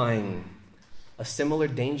God-glorifying, a similar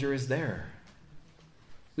danger is there.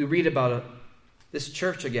 We read about this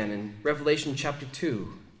church again in Revelation chapter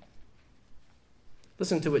 2.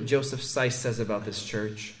 Listen to what Joseph Seiss says about this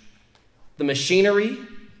church. The machinery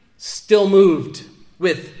still moved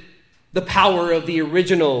with the power of the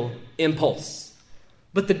original impulse,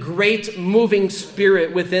 but the great moving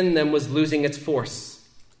spirit within them was losing its force.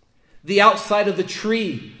 The outside of the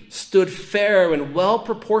tree stood fair and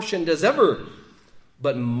well-proportioned as ever,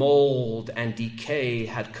 but mold and decay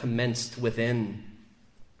had commenced within.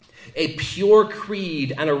 A pure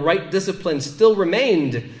creed and a right discipline still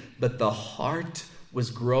remained, but the heart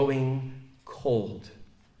was growing cold.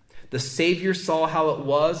 The Savior saw how it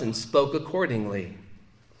was and spoke accordingly.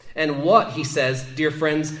 And what, he says, dear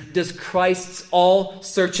friends, does Christ's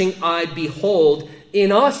all-searching eye behold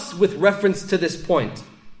in us with reference to this point?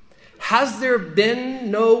 Has there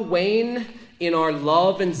been no wane in our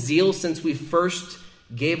love and zeal since we first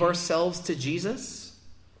gave ourselves to Jesus?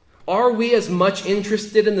 Are we as much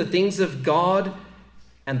interested in the things of God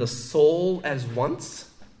and the soul as once?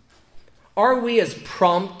 Are we as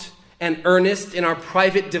prompt and earnest in our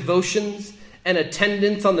private devotions and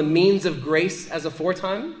attendance on the means of grace as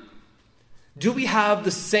aforetime? Do we have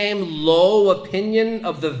the same low opinion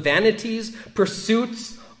of the vanities,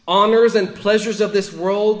 pursuits, honors, and pleasures of this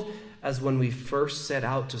world as when we first set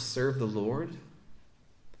out to serve the Lord?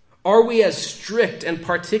 Are we as strict and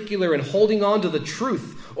particular in holding on to the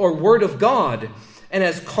truth or word of God, and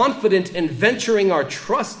as confident in venturing our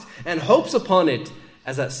trust and hopes upon it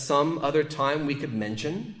as at some other time we could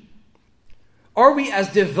mention? Are we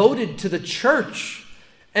as devoted to the church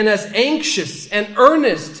and as anxious and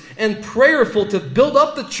earnest and prayerful to build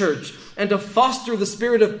up the church and to foster the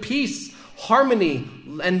spirit of peace, harmony,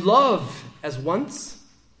 and love as once?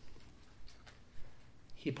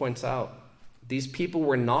 He points out these people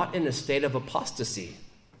were not in a state of apostasy.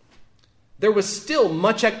 There was still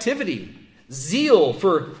much activity, zeal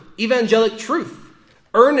for evangelic truth,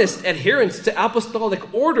 earnest adherence to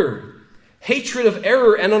apostolic order, hatred of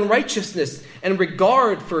error and unrighteousness, and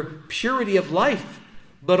regard for purity of life.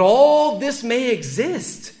 But all this may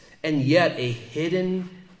exist, and yet a hidden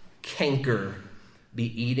canker be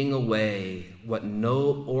eating away what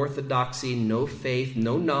no orthodoxy, no faith,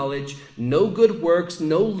 no knowledge, no good works,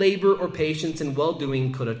 no labor or patience in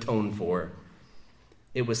well-doing could atone for.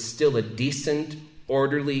 It was still a decent,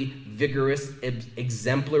 orderly, vigorous,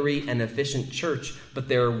 exemplary, and efficient church, but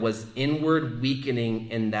there was inward weakening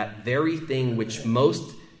in that very thing which was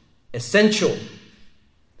most essential,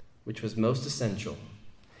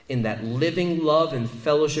 in that living love and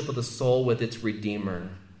fellowship of the soul with its Redeemer,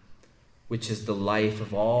 which is the life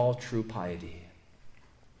of all true piety.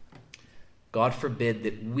 God forbid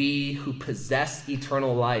that we who possess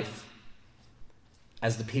eternal life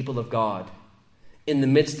as the people of God, in the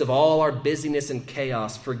midst of all our busyness and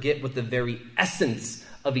chaos, forget what the very essence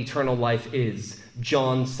of eternal life is.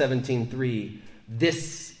 John 17:3.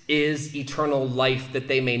 This is eternal life, that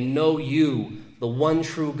they may know you, the one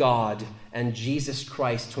true God, and Jesus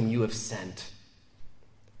Christ whom you have sent.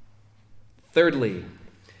 Thirdly,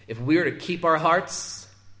 if we are to keep our hearts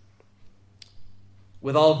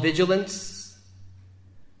with all vigilance,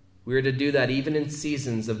 we are to do that even in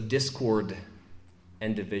seasons of discord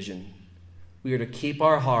and division. We are to keep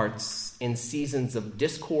our hearts in seasons of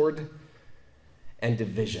discord and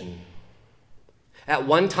division. At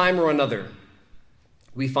one time or another,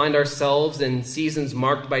 we find ourselves in seasons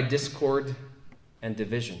marked by discord and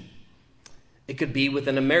division. It could be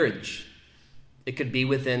within a marriage. It could be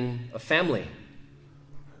within a family.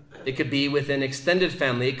 It could be within extended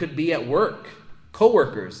family. It could be at work,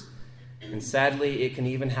 co-workers. And sadly, it can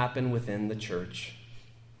even happen within the church.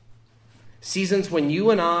 Seasons when you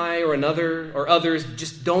and I or others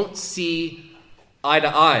just don't see eye to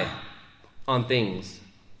eye on things.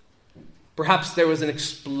 Perhaps there was an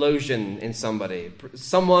explosion in somebody.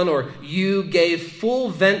 Someone or you gave full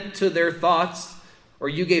vent to their thoughts, or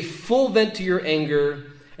you gave full vent to your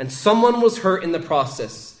anger, and someone was hurt in the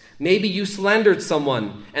process. Maybe you slandered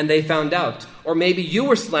someone and they found out. Or maybe you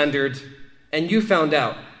were slandered and you found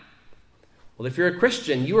out. Well, if you're a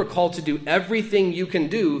Christian, you are called to do everything you can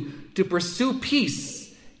do to pursue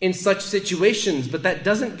peace in such situations, but that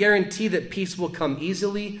doesn't guarantee that peace will come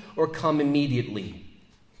easily or come immediately.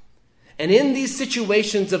 And in these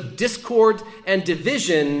situations of discord and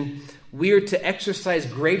division, we are to exercise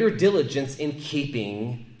greater diligence in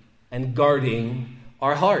keeping and guarding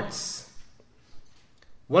our hearts.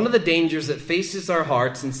 One of the dangers that faces our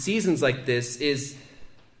hearts in seasons like this is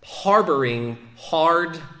harboring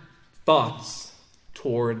hard thoughts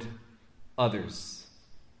toward others.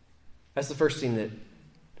 That's the first thing that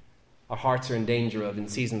our hearts are in danger of in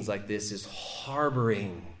seasons like this, is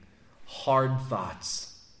harboring hard thoughts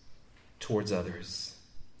towards others.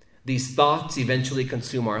 These thoughts eventually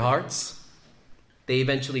consume our hearts. They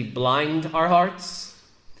eventually blind our hearts.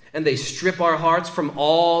 And they strip our hearts from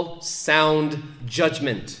all sound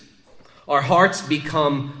judgment. Our hearts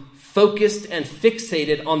become focused and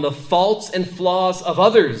fixated on the faults and flaws of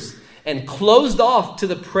others and closed off to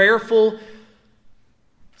the prayerful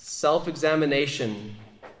self-examination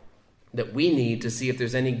that we need to see if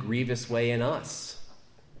there's any grievous way in us.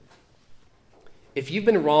 If you've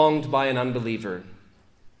been wronged by an unbeliever,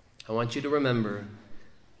 I want you to remember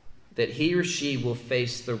that he or she will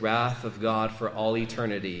face the wrath of God for all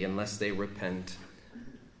eternity unless they repent.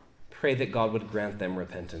 Pray that God would grant them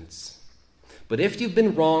repentance. But if you've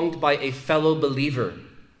been wronged by a fellow believer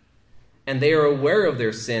and they are aware of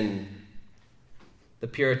their sin, the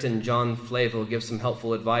Puritan John Flavel gives some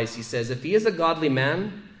helpful advice. He says, if he is a godly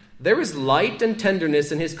man, there is light and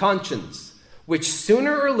tenderness in his conscience, which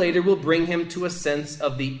sooner or later will bring him to a sense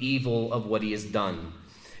of the evil of what he has done.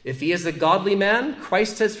 If he is a godly man,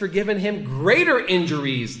 Christ has forgiven him greater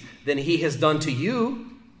injuries than he has done to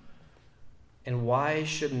you. And why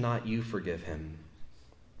should not you forgive him?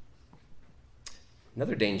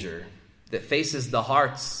 Another danger that faces the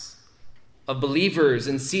hearts of believers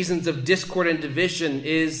in seasons of discord and division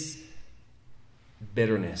is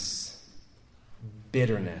bitterness.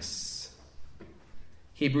 Bitterness.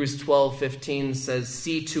 Hebrews 12:15 says,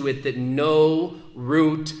 see to it that no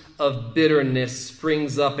root of bitterness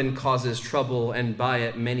springs up and causes trouble, and by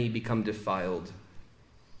it many become defiled.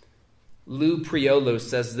 Lou Priolo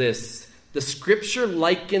says this, the scripture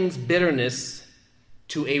likens bitterness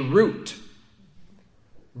to a root.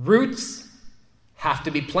 Roots have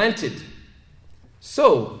to be planted.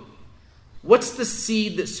 So, what's the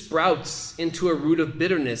seed that sprouts into a root of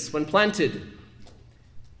bitterness when planted?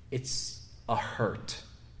 It's a hurt.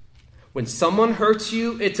 When someone hurts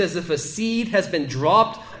you, it's as if a seed has been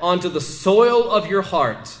dropped onto the soil of your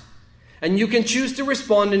heart. And you can choose to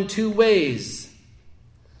respond in two ways.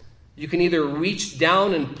 You can either reach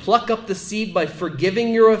down and pluck up the seed by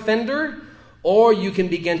forgiving your offender, or you can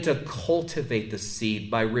begin to cultivate the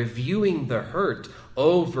seed by reviewing the hurt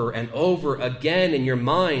over and over again in your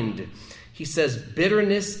mind. He says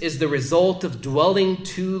bitterness is the result of dwelling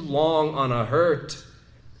too long on a hurt.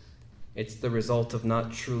 It's the result of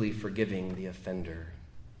not truly forgiving the offender.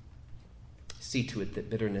 See to it that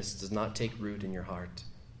bitterness does not take root in your heart.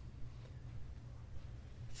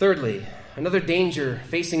 Thirdly, another danger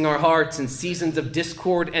facing our hearts in seasons of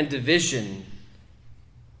discord and division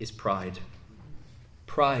is pride.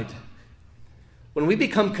 Pride. When we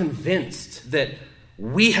become convinced that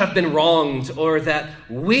we have been wronged or that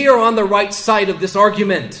we are on the right side of this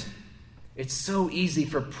argument, it's so easy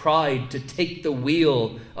for pride to take the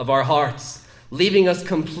wheel of our hearts, leaving us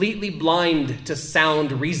completely blind to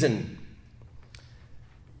sound reason.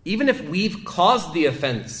 Even if we've caused the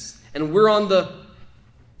offense and we're on the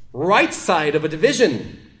right side of a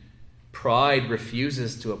division, pride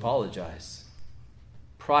refuses to apologize.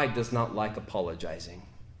 Pride does not like apologizing.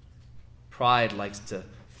 Pride likes to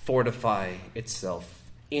fortify itself,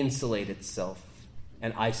 insulate itself,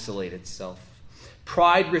 and isolate itself.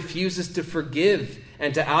 Pride refuses to forgive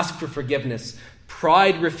and to ask for forgiveness.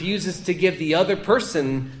 Pride refuses to give the other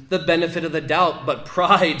person the benefit of the doubt, but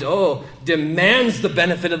pride, demands the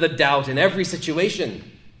benefit of the doubt in every situation.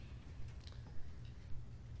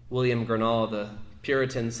 William Gurnall, the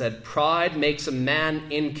Puritan, said, pride makes a man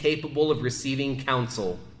incapable of receiving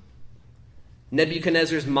counsel.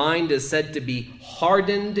 Nebuchadnezzar's mind is said to be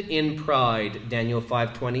hardened in pride, Daniel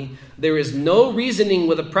 5:20. There is no reasoning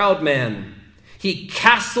with a proud man. He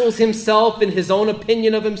castles himself in his own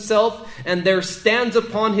opinion of himself, and there stands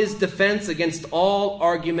upon his defense against all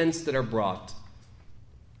arguments that are brought.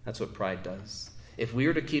 That's what pride does. if we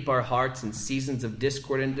are to keep our hearts in seasons of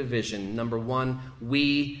discord and division, number one,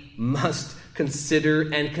 we must consider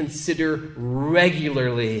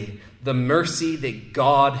regularly the mercy that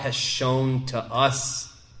God has shown to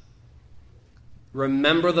us.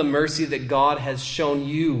 Remember the mercy that God has shown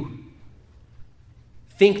you.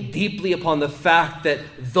 Think deeply upon the fact that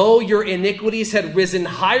though your iniquities had risen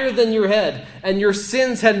higher than your head and your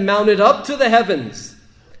sins had mounted up to the heavens,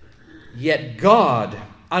 yet God,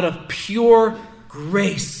 out of pure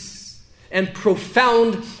grace and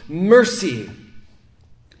profound mercy,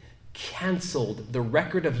 canceled the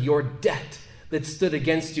record of your debt that stood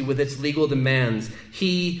against you with its legal demands.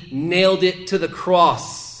 He nailed it to the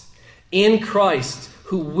cross. In Christ,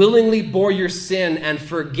 who willingly bore your sin and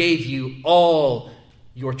forgave you all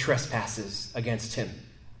your trespasses against him.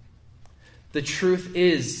 The truth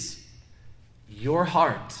is, your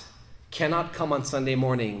heart cannot come on Sunday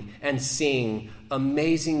morning and sing,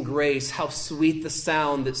 "Amazing grace, how sweet the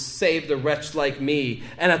sound that saved a wretch like me,"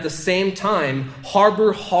 and at the same time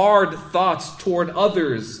harbor hard thoughts toward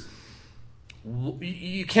others.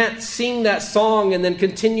 You can't sing that song and then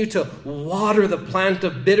continue to water the plant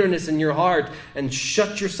of bitterness in your heart and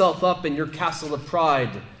shut yourself up in your castle of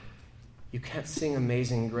pride. You can't sing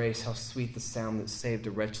 "Amazing grace, how sweet the sound that saved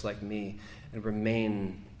a wretch like me," and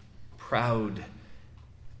remain proud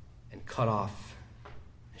and cut off,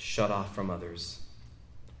 shut off from others.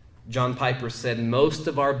 John Piper said, "Most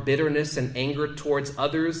of our bitterness and anger towards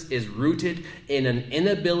others is rooted in an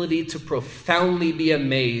inability to profoundly be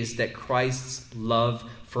amazed at Christ's love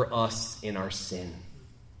for us in our sin."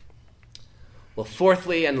 Well,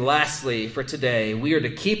 fourthly and lastly for today, we are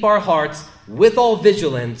to keep our hearts with all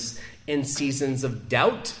vigilance in seasons of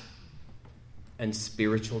doubt and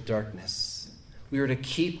spiritual darkness. We are to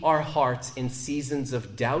keep our hearts in seasons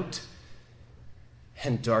of doubt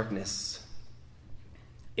and darkness.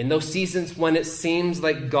 In those seasons when it seems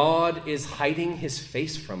like God is hiding his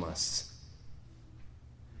face from us.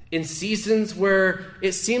 In seasons where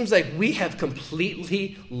it seems like we have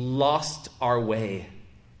completely lost our way.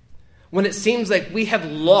 When it seems like we have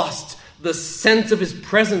lost the sense of his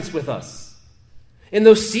presence with us. In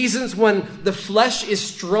those seasons when the flesh is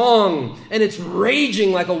strong and it's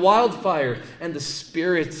raging like a wildfire and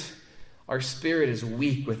our spirit is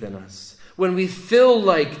weak within us. When we feel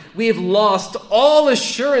like we have lost all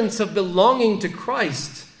assurance of belonging to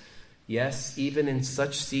Christ. Yes, even in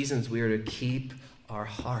such seasons we are to keep our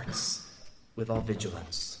hearts with all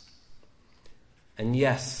vigilance. And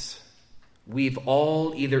yes, we've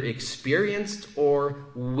all either experienced or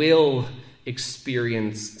will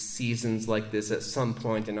experience seasons like this at some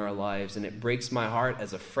point in our lives, and it breaks my heart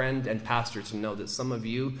as a friend and pastor to know that some of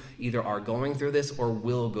you either are going through this or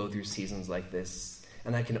will go through seasons like this.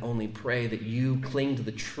 And I can only pray that you cling to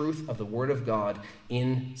the truth of the Word of God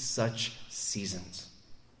in such seasons.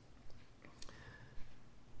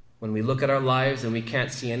 When we look at our lives and we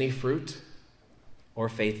can't see any fruit or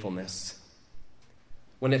faithfulness,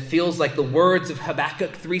 when it feels like the words of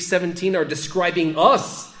Habakkuk 3:17 are describing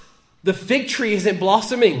us, the fig tree isn't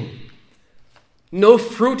blossoming. No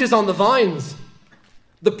fruit is on the vines.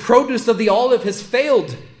 The produce of the olive has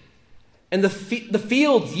failed. And the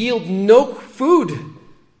fields yield no food.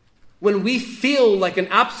 When we feel like an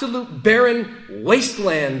absolute barren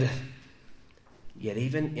wasteland. Yet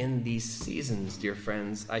even in these seasons, dear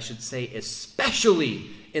friends, I should say especially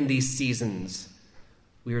in these seasons,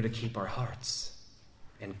 we are to keep our hearts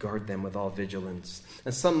and guard them with all vigilance.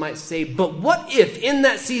 And some might say, but what if in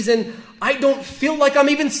that season I don't feel like I'm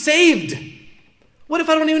even saved? What if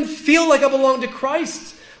I don't even feel like I belong to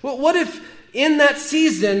Christ? Well, what if in that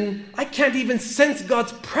season I can't even sense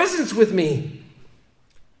God's presence with me?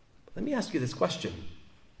 Let me ask you this question.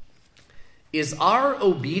 Is our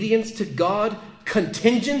obedience to God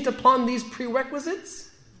contingent upon these prerequisites?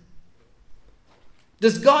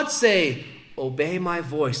 Does God say, obey my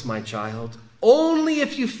voice, my child, only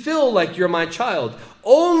if you feel like you're my child,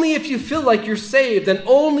 only if you feel like you're saved, and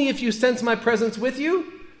only if you sense my presence with you?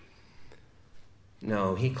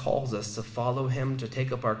 No, he calls us to follow him, to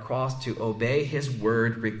take up our cross, to obey his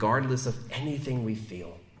word regardless of anything we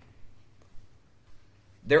feel.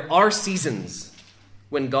 There are seasons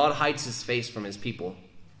when God hides his face from his people.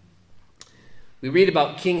 We read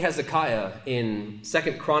about King Hezekiah in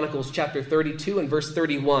 2 Chronicles chapter 32 and verse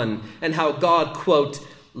 31, and how God, quote,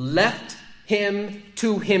 left him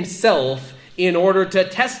to himself in order to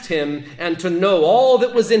test him and to know all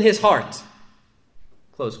that was in his heart.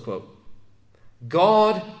 Close quote.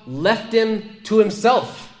 God left him to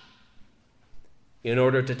himself in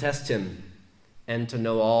order to test him and to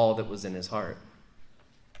know all that was in his heart.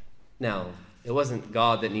 Now, It wasn't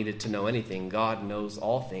God that needed to know anything. God knows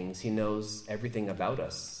all things. He knows everything about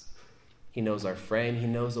us. He knows our frame. He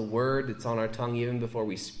knows a word that's on our tongue even before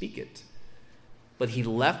we speak it. But he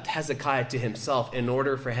left Hezekiah to himself in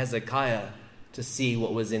order for Hezekiah to see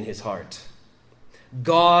what was in his heart.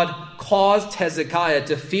 God caused Hezekiah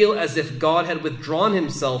to feel as if God had withdrawn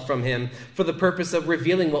himself from him for the purpose of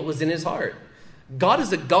revealing what was in his heart. God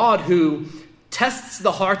is a God who tests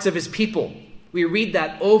the hearts of his people. We read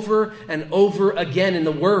that over and over again in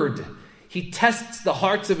the Word. He tests the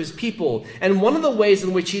hearts of his people. And one of the ways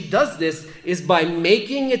in which he does this is by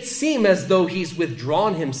making it seem as though he's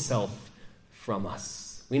withdrawn himself from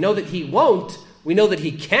us. We know that he won't. We know that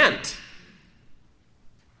he can't.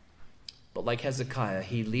 But like Hezekiah,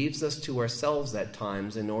 he leaves us to ourselves at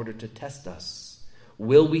times in order to test us.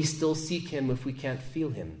 Will we still seek him if we can't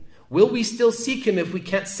feel him? Will we still seek him if we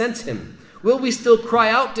can't sense him? Will we still cry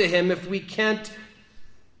out to him if we can't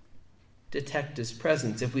detect his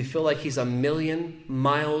presence, if we feel like he's a million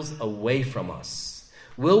miles away from us?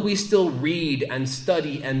 Will we still read and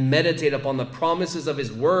study and meditate upon the promises of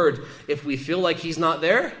his word if we feel like he's not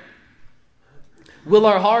there? Will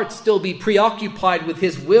our hearts still be preoccupied with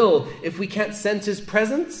his will if we can't sense his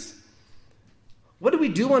presence? What do we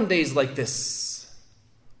do on days like this?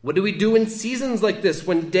 What do we do in seasons like this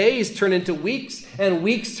when days turn into weeks and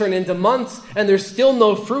weeks turn into months and there's still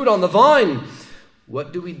no fruit on the vine?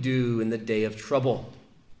 What do we do in the day of trouble?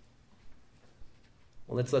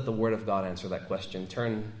 Well, let's let the Word of God answer that question.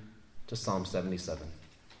 Turn to Psalm 77.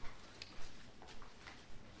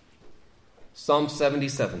 Psalm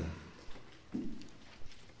 77.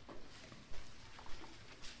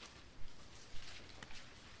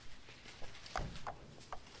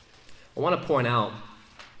 I want to point out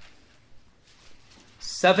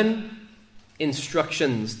 7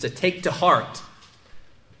 instructions to take to heart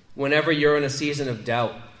whenever you're in a season of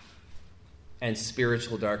doubt and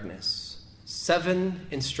spiritual darkness. 7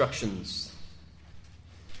 instructions.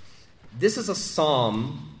 This is a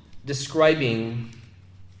psalm describing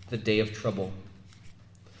the day of trouble.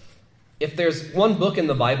 If there's one book in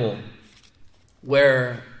the Bible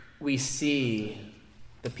where we see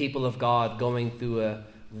the people of God going through a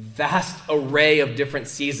vast array of different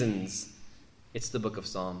seasons, it's the book of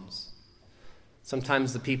Psalms.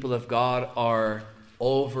 Sometimes the people of God are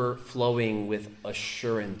overflowing with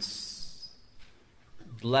assurance.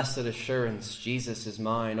 Blessed assurance, Jesus is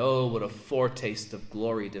mine. Oh, what a foretaste of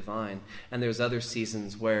glory divine. And there's other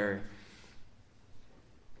seasons where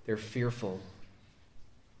they're fearful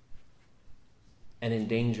and in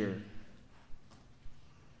danger,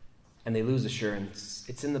 and they lose assurance.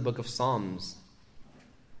 It's in the book of Psalms.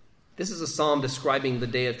 This is a psalm describing the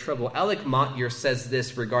day of trouble. Alec Motyer says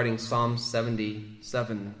this regarding Psalm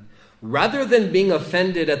 77. Rather than being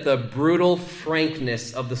offended at the brutal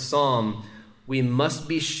frankness of the psalm, we must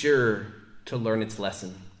be sure to learn its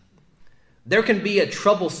lesson. There can be a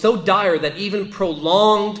trouble so dire that even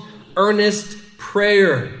prolonged, earnest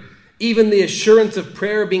prayer, even the assurance of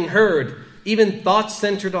prayer being heard, even thoughts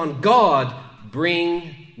centered on God,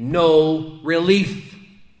 bring no relief.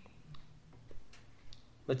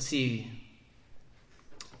 Let's see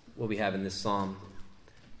what we have in this psalm.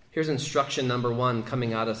 Here's instruction number 1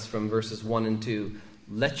 coming at us from verses 1 and 2.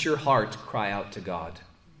 Let your heart cry out to God.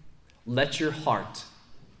 Let your heart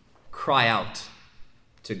cry out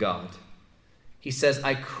to God. He says,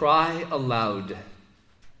 I cry aloud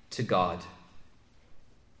to God.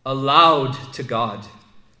 Aloud to God,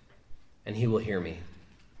 and he will hear me.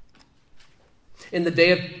 In the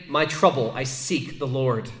day of my trouble, I seek the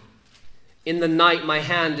Lord. In the night, my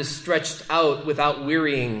hand is stretched out without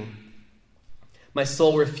wearying. My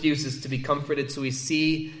soul refuses to be comforted. So we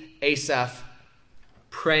see Asaph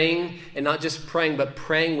praying, and not just praying, but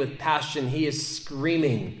praying with passion. He is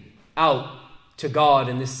screaming out to God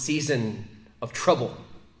in this season of trouble.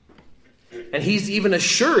 And he's even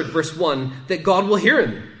assured, verse 1, that God will hear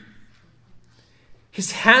him.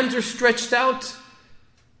 His hands are stretched out,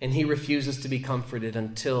 and he refuses to be comforted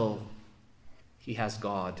until he has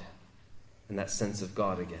God and that sense of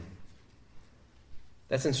God again.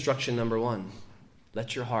 That's instruction number 1.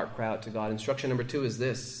 Let your heart cry out to God. Instruction number 2 is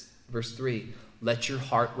this, verse 3. Let your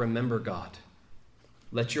heart remember God.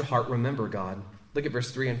 Let your heart remember God. Look at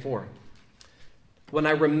verse 3 and 4. When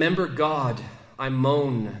I remember God, I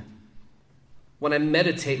moan. When I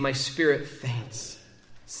meditate, my spirit faints.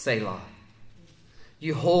 Selah.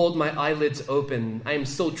 You hold my eyelids open. I am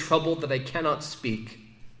so troubled that I cannot speak.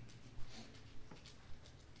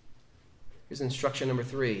 Here's instruction number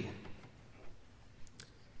 3.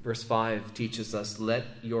 Verse 5 teaches us, let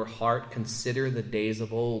your heart consider the days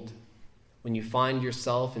of old. When you find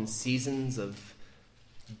yourself in seasons of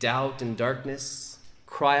doubt and darkness,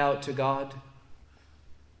 cry out to God.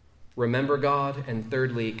 Remember God. And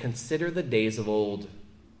thirdly, consider the days of old.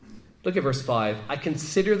 Look at verse 5. I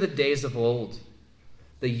consider the days of old,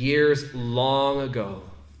 the years long ago.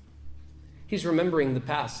 He's remembering the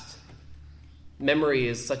past. Memory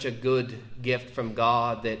is such a good gift from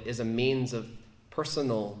God that is a means of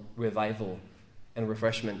personal revival and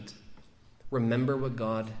refreshment. Remember what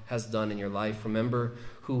God has done in your life. Remember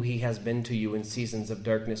who he has been to you in seasons of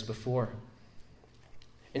darkness before.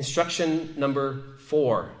 Instruction number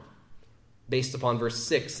 4, based upon verse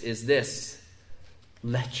 6, is this: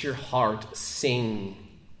 let your heart sing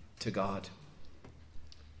to God.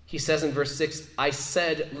 He says in verse 6, I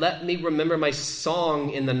said, let me remember my song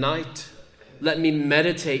in the night. Let me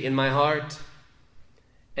meditate in my heart.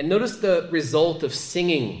 And notice the result of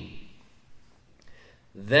singing.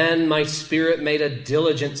 Then my spirit made a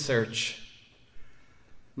diligent search.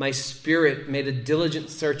 My spirit made a diligent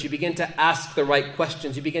search. You begin to ask the right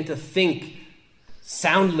questions. You begin to think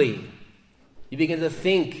soundly. You begin to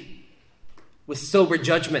think with sober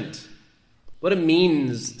judgment. What it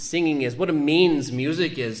means singing is, what it means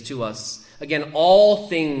music is to us. Again, all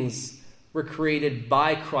things were created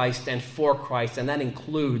by Christ and for Christ, and that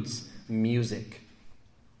includes music.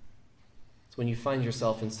 So when you find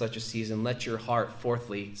yourself in such a season, let your heart,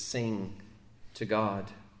 fourthly, sing to God.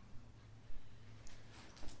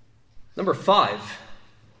 Number 5,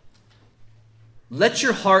 let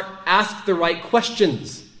your heart ask the right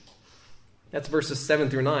questions. That's verses 7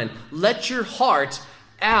 through 9. Let your heart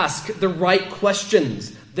ask the right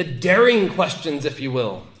questions, the daring questions, if you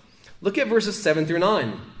will. Look at verses 7 through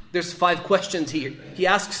 9. There's 5 questions he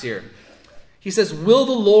asks here. He says, will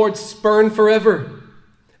the Lord spurn forever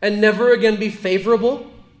and never again be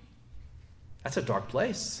favorable? That's a dark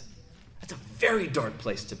place. That's a very dark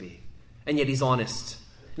place to be. And yet he's honest.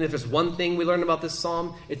 And if there's one thing we learn about this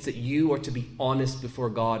psalm, it's that you are to be honest before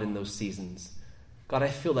God in those seasons. God, I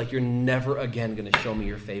feel like you're never again going to show me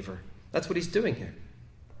your favor. That's what he's doing here.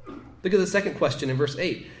 Look at the second question in verse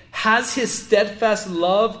 8. Has his steadfast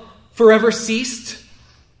love forever ceased?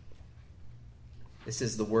 This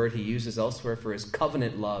is the word he uses elsewhere for his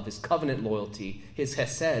covenant love, his covenant loyalty, his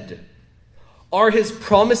hesed. Are his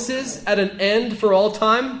promises at an end for all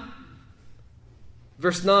time?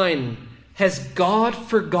 Verse 9. Has God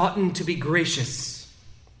forgotten to be gracious?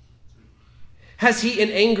 Has he in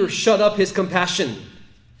anger shut up his compassion?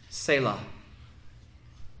 Selah.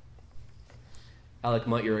 Alec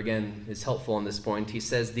Mutyer, again, is helpful on this point. He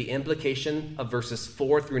says the implication of verses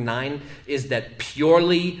 4 through 9 is that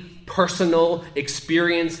purely personal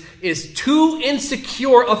experience is too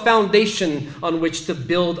insecure a foundation on which to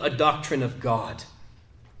build a doctrine of God.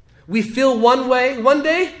 We feel one way one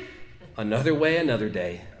day, another way another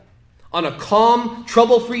day. On a calm,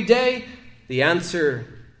 trouble-free day, the answer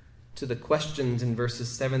to the questions in verses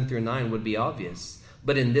 7 through 9 would be obvious.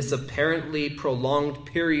 But in this apparently prolonged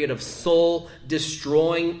period of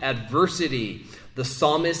soul-destroying adversity, the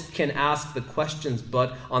psalmist can ask the questions,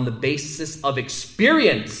 but on the basis of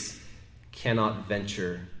experience, cannot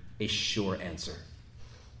venture a sure answer.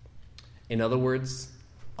 In other words,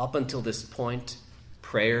 up until this point,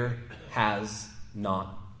 prayer has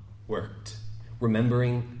not worked.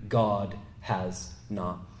 Remembering God has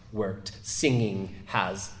not worked. Singing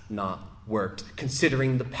has not worked.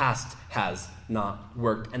 Considering the past has not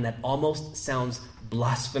worked. And that almost sounds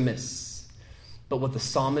blasphemous. But what the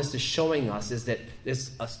psalmist is showing us is that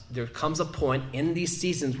there comes a point in these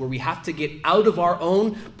seasons where we have to get out of our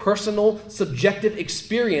own personal, subjective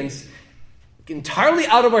experience, entirely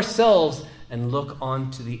out of ourselves, and look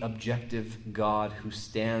onto the objective God who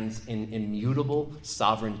stands in immutable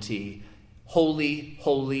sovereignty, holy,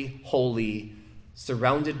 holy, holy,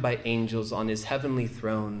 surrounded by angels on his heavenly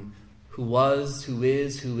throne, who was, who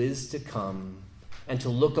is to come, and to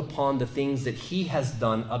look upon the things that he has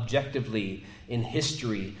done objectively in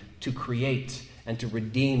history to create and to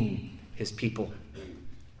redeem his people.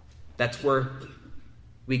 That's where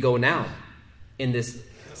we go now in this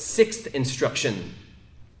 6th instruction.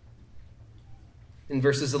 In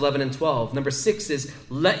verses 11 and 12. Number 6 is,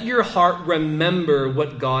 let your heart remember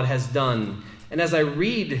what God has done. And as I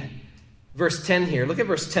read verse 10 here, look at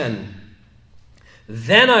verse 10.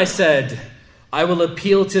 Then I said, I will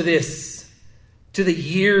appeal to this, to the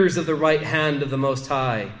years of the right hand of the Most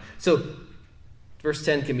High. So, verse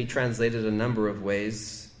 10 can be translated a number of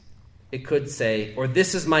ways. It could say, or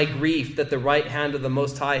this is my grief that the right hand of the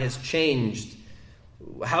Most High has changed.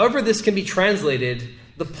 However this can be translated,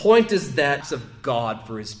 the point is that of God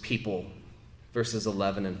for his people. Verses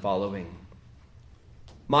 11 and following.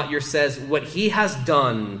 Motyer says, what he has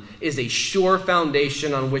done is a sure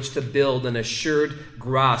foundation on which to build an assured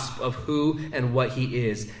grasp of who and what he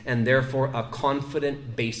is, and therefore a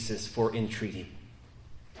confident basis for entreaty.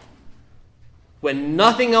 When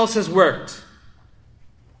nothing else has worked,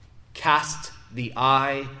 cast the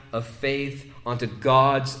eye of faith onto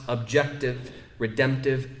God's objective,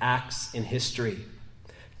 redemptive acts in history.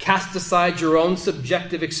 Cast aside your own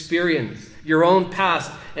subjective experience, your own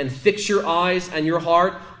past, and fix your eyes and your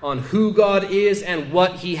heart on who God is and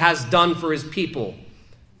what he has done for his people.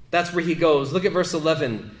 That's where he goes. Look at verse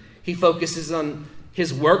 11. He focuses on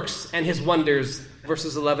his works and his wonders,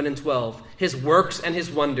 verses 11 and 12. His works and his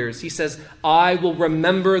wonders. He says, I will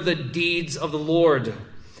remember the deeds of the Lord.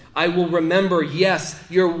 I will remember, yes,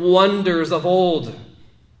 your wonders of old.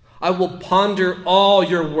 I will ponder all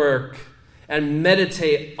your work and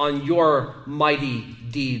meditate on your mighty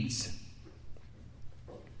deeds.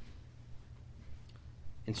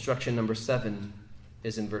 Instruction number 7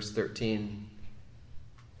 is in verse 13.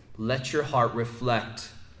 Let your heart reflect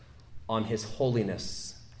on his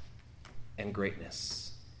holiness and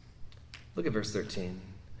greatness. Look at verse 13.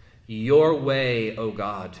 Your way, O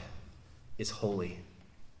God, is holy.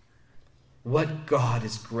 What God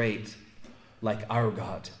is great like our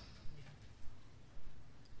God?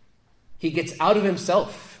 He gets out of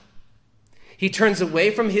himself. He turns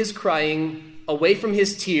away from his crying, away from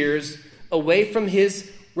his tears, away from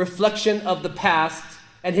his reflection of the past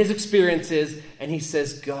and his experiences, and he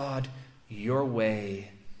says, God, your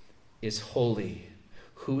way is holy.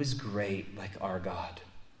 Who is great like our God?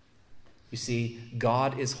 You see,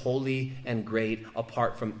 God is holy and great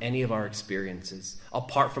apart from any of our experiences,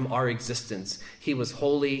 apart from our existence. He was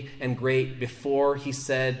holy and great before he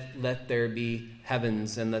said, let there be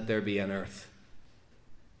heavens and let there be an earth.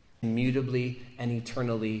 Immutably and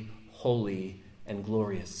eternally holy and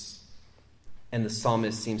glorious. And the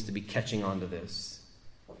psalmist seems to be catching on to this.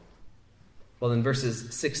 Well, in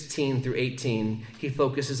verses 16 through 18, he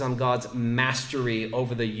focuses on God's mastery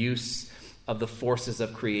over the use of the forces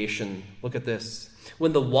of creation. Look at this.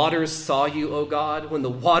 When the waters saw you, O God, when the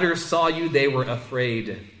waters saw you, they were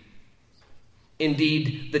afraid.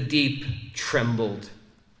 Indeed, the deep trembled.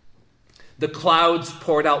 The clouds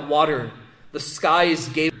poured out water. The skies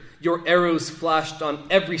gave. Your arrows flashed on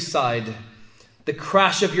every side. The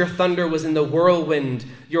crash of your thunder was in the whirlwind.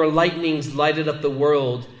 Your lightnings lighted up the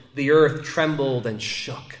world. The earth trembled and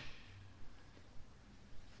shook.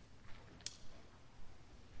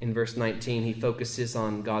 In verse 19, he focuses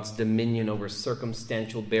on God's dominion over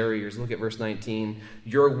circumstantial barriers. Look at verse 19.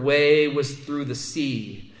 Your way was through the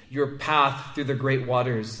sea, your path through the great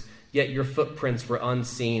waters, yet your footprints were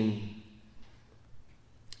unseen.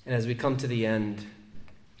 And as we come to the end,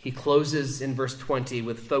 he closes in verse 20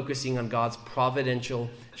 with focusing on God's providential,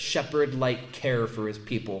 shepherd-like care for his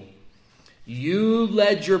people. You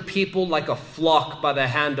led your people like a flock by the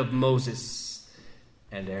hand of Moses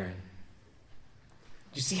and Aaron.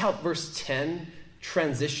 Do you see how verse 10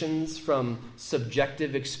 transitions from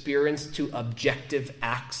subjective experience to objective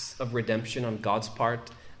acts of redemption on God's part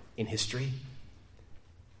in history?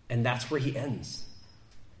 And that's where he ends.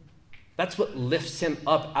 That's what lifts him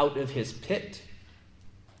up out of his pit.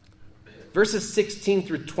 Verses 16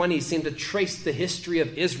 through 20 seem to trace the history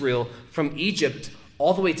of Israel from Egypt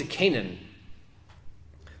all the way to Canaan.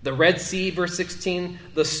 The Red Sea, verse 16,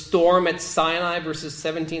 the storm at Sinai, verses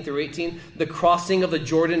 17 through 18, the crossing of the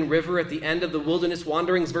Jordan River at the end of the wilderness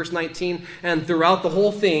wanderings, verse 19, and throughout the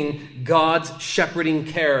whole thing, God's shepherding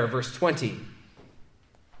care, verse 20.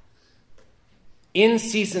 In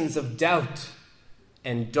seasons of doubt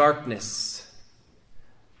and darkness,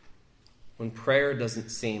 when prayer doesn't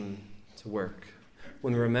seem to work,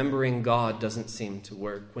 when remembering God doesn't seem to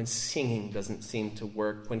work, when singing doesn't seem to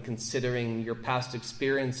work, when considering your past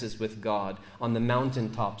experiences with God on the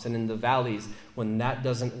mountaintops and in the valleys, when that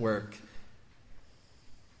doesn't work,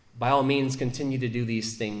 by all means continue to do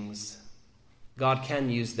these things. God can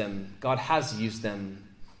use them. God has used them.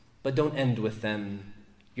 But don't end with them.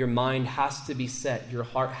 Your mind has to be set. Your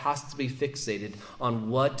heart has to be fixated on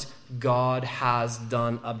what God has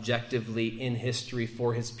done objectively in history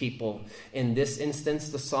for his people. In this instance,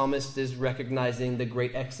 the psalmist is recognizing the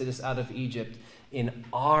great exodus out of Egypt. In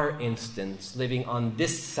our instance, living on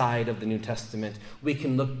this side of the New Testament, we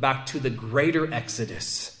can look back to the greater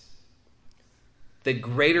exodus, the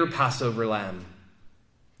greater Passover lamb,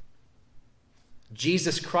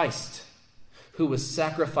 Jesus Christ, who was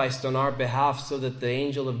sacrificed on our behalf so that the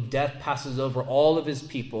angel of death passes over all of his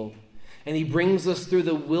people. And he brings us through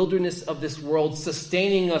the wilderness of this world,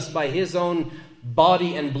 sustaining us by his own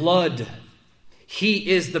body and blood.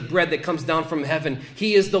 He is the bread that comes down from heaven.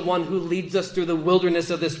 He is the one who leads us through the wilderness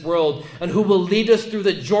of this world and who will lead us through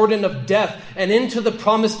the Jordan of death and into the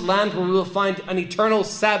promised land where we will find an eternal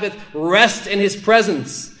Sabbath rest in his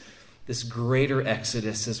presence. This greater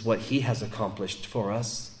exodus is what he has accomplished for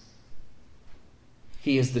us.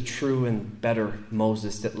 He is the true and better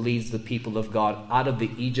Moses that leads the people of God out of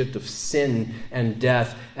the Egypt of sin and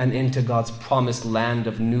death and into God's promised land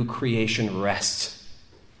of new creation rest.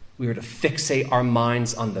 We are to fixate our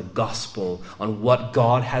minds on the gospel, on what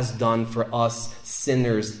God has done for us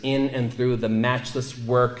sinners in and through the matchless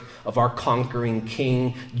work of our conquering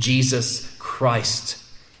King, Jesus Christ.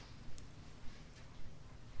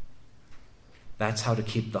 That's how to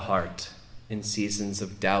keep the heart in seasons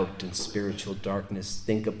of doubt and spiritual darkness.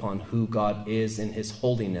 Think upon who God is in his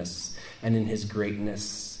holiness and in his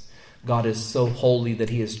greatness. God is so holy that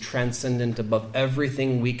he is transcendent above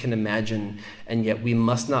everything we can imagine, and yet we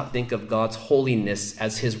must not think of God's holiness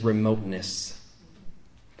as his remoteness.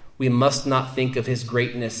 We must not think of his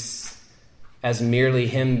greatness as merely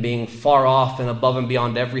him being far off and above and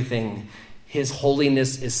beyond everything. His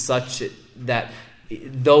holiness is such that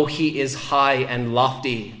though he is high and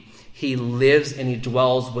lofty, he lives and he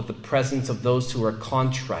dwells with the presence of those who are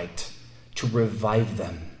contrite, to revive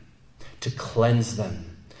them, to cleanse them.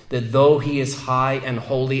 That though he is high and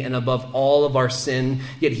holy and above all of our sin,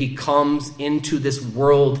 yet he comes into this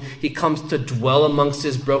world. He comes to dwell amongst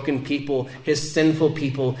his broken people, his sinful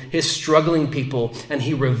people, his struggling people, and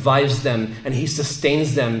he revives them, and he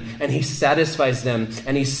sustains them, and he satisfies them,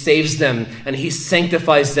 and he saves them, and he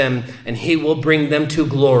sanctifies them, and he will bring them to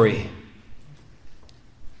glory.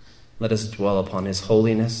 Let us dwell upon his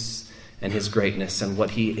holiness and his greatness and what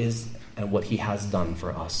he is and what he has done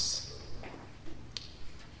for us.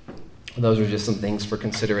 Those are just some things for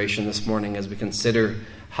consideration this morning as we consider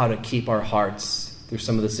how to keep our hearts through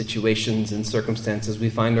some of the situations and circumstances we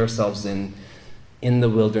find ourselves in the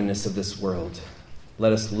wilderness of this world.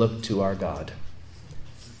 Let us look to our God.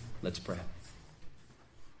 Let's pray.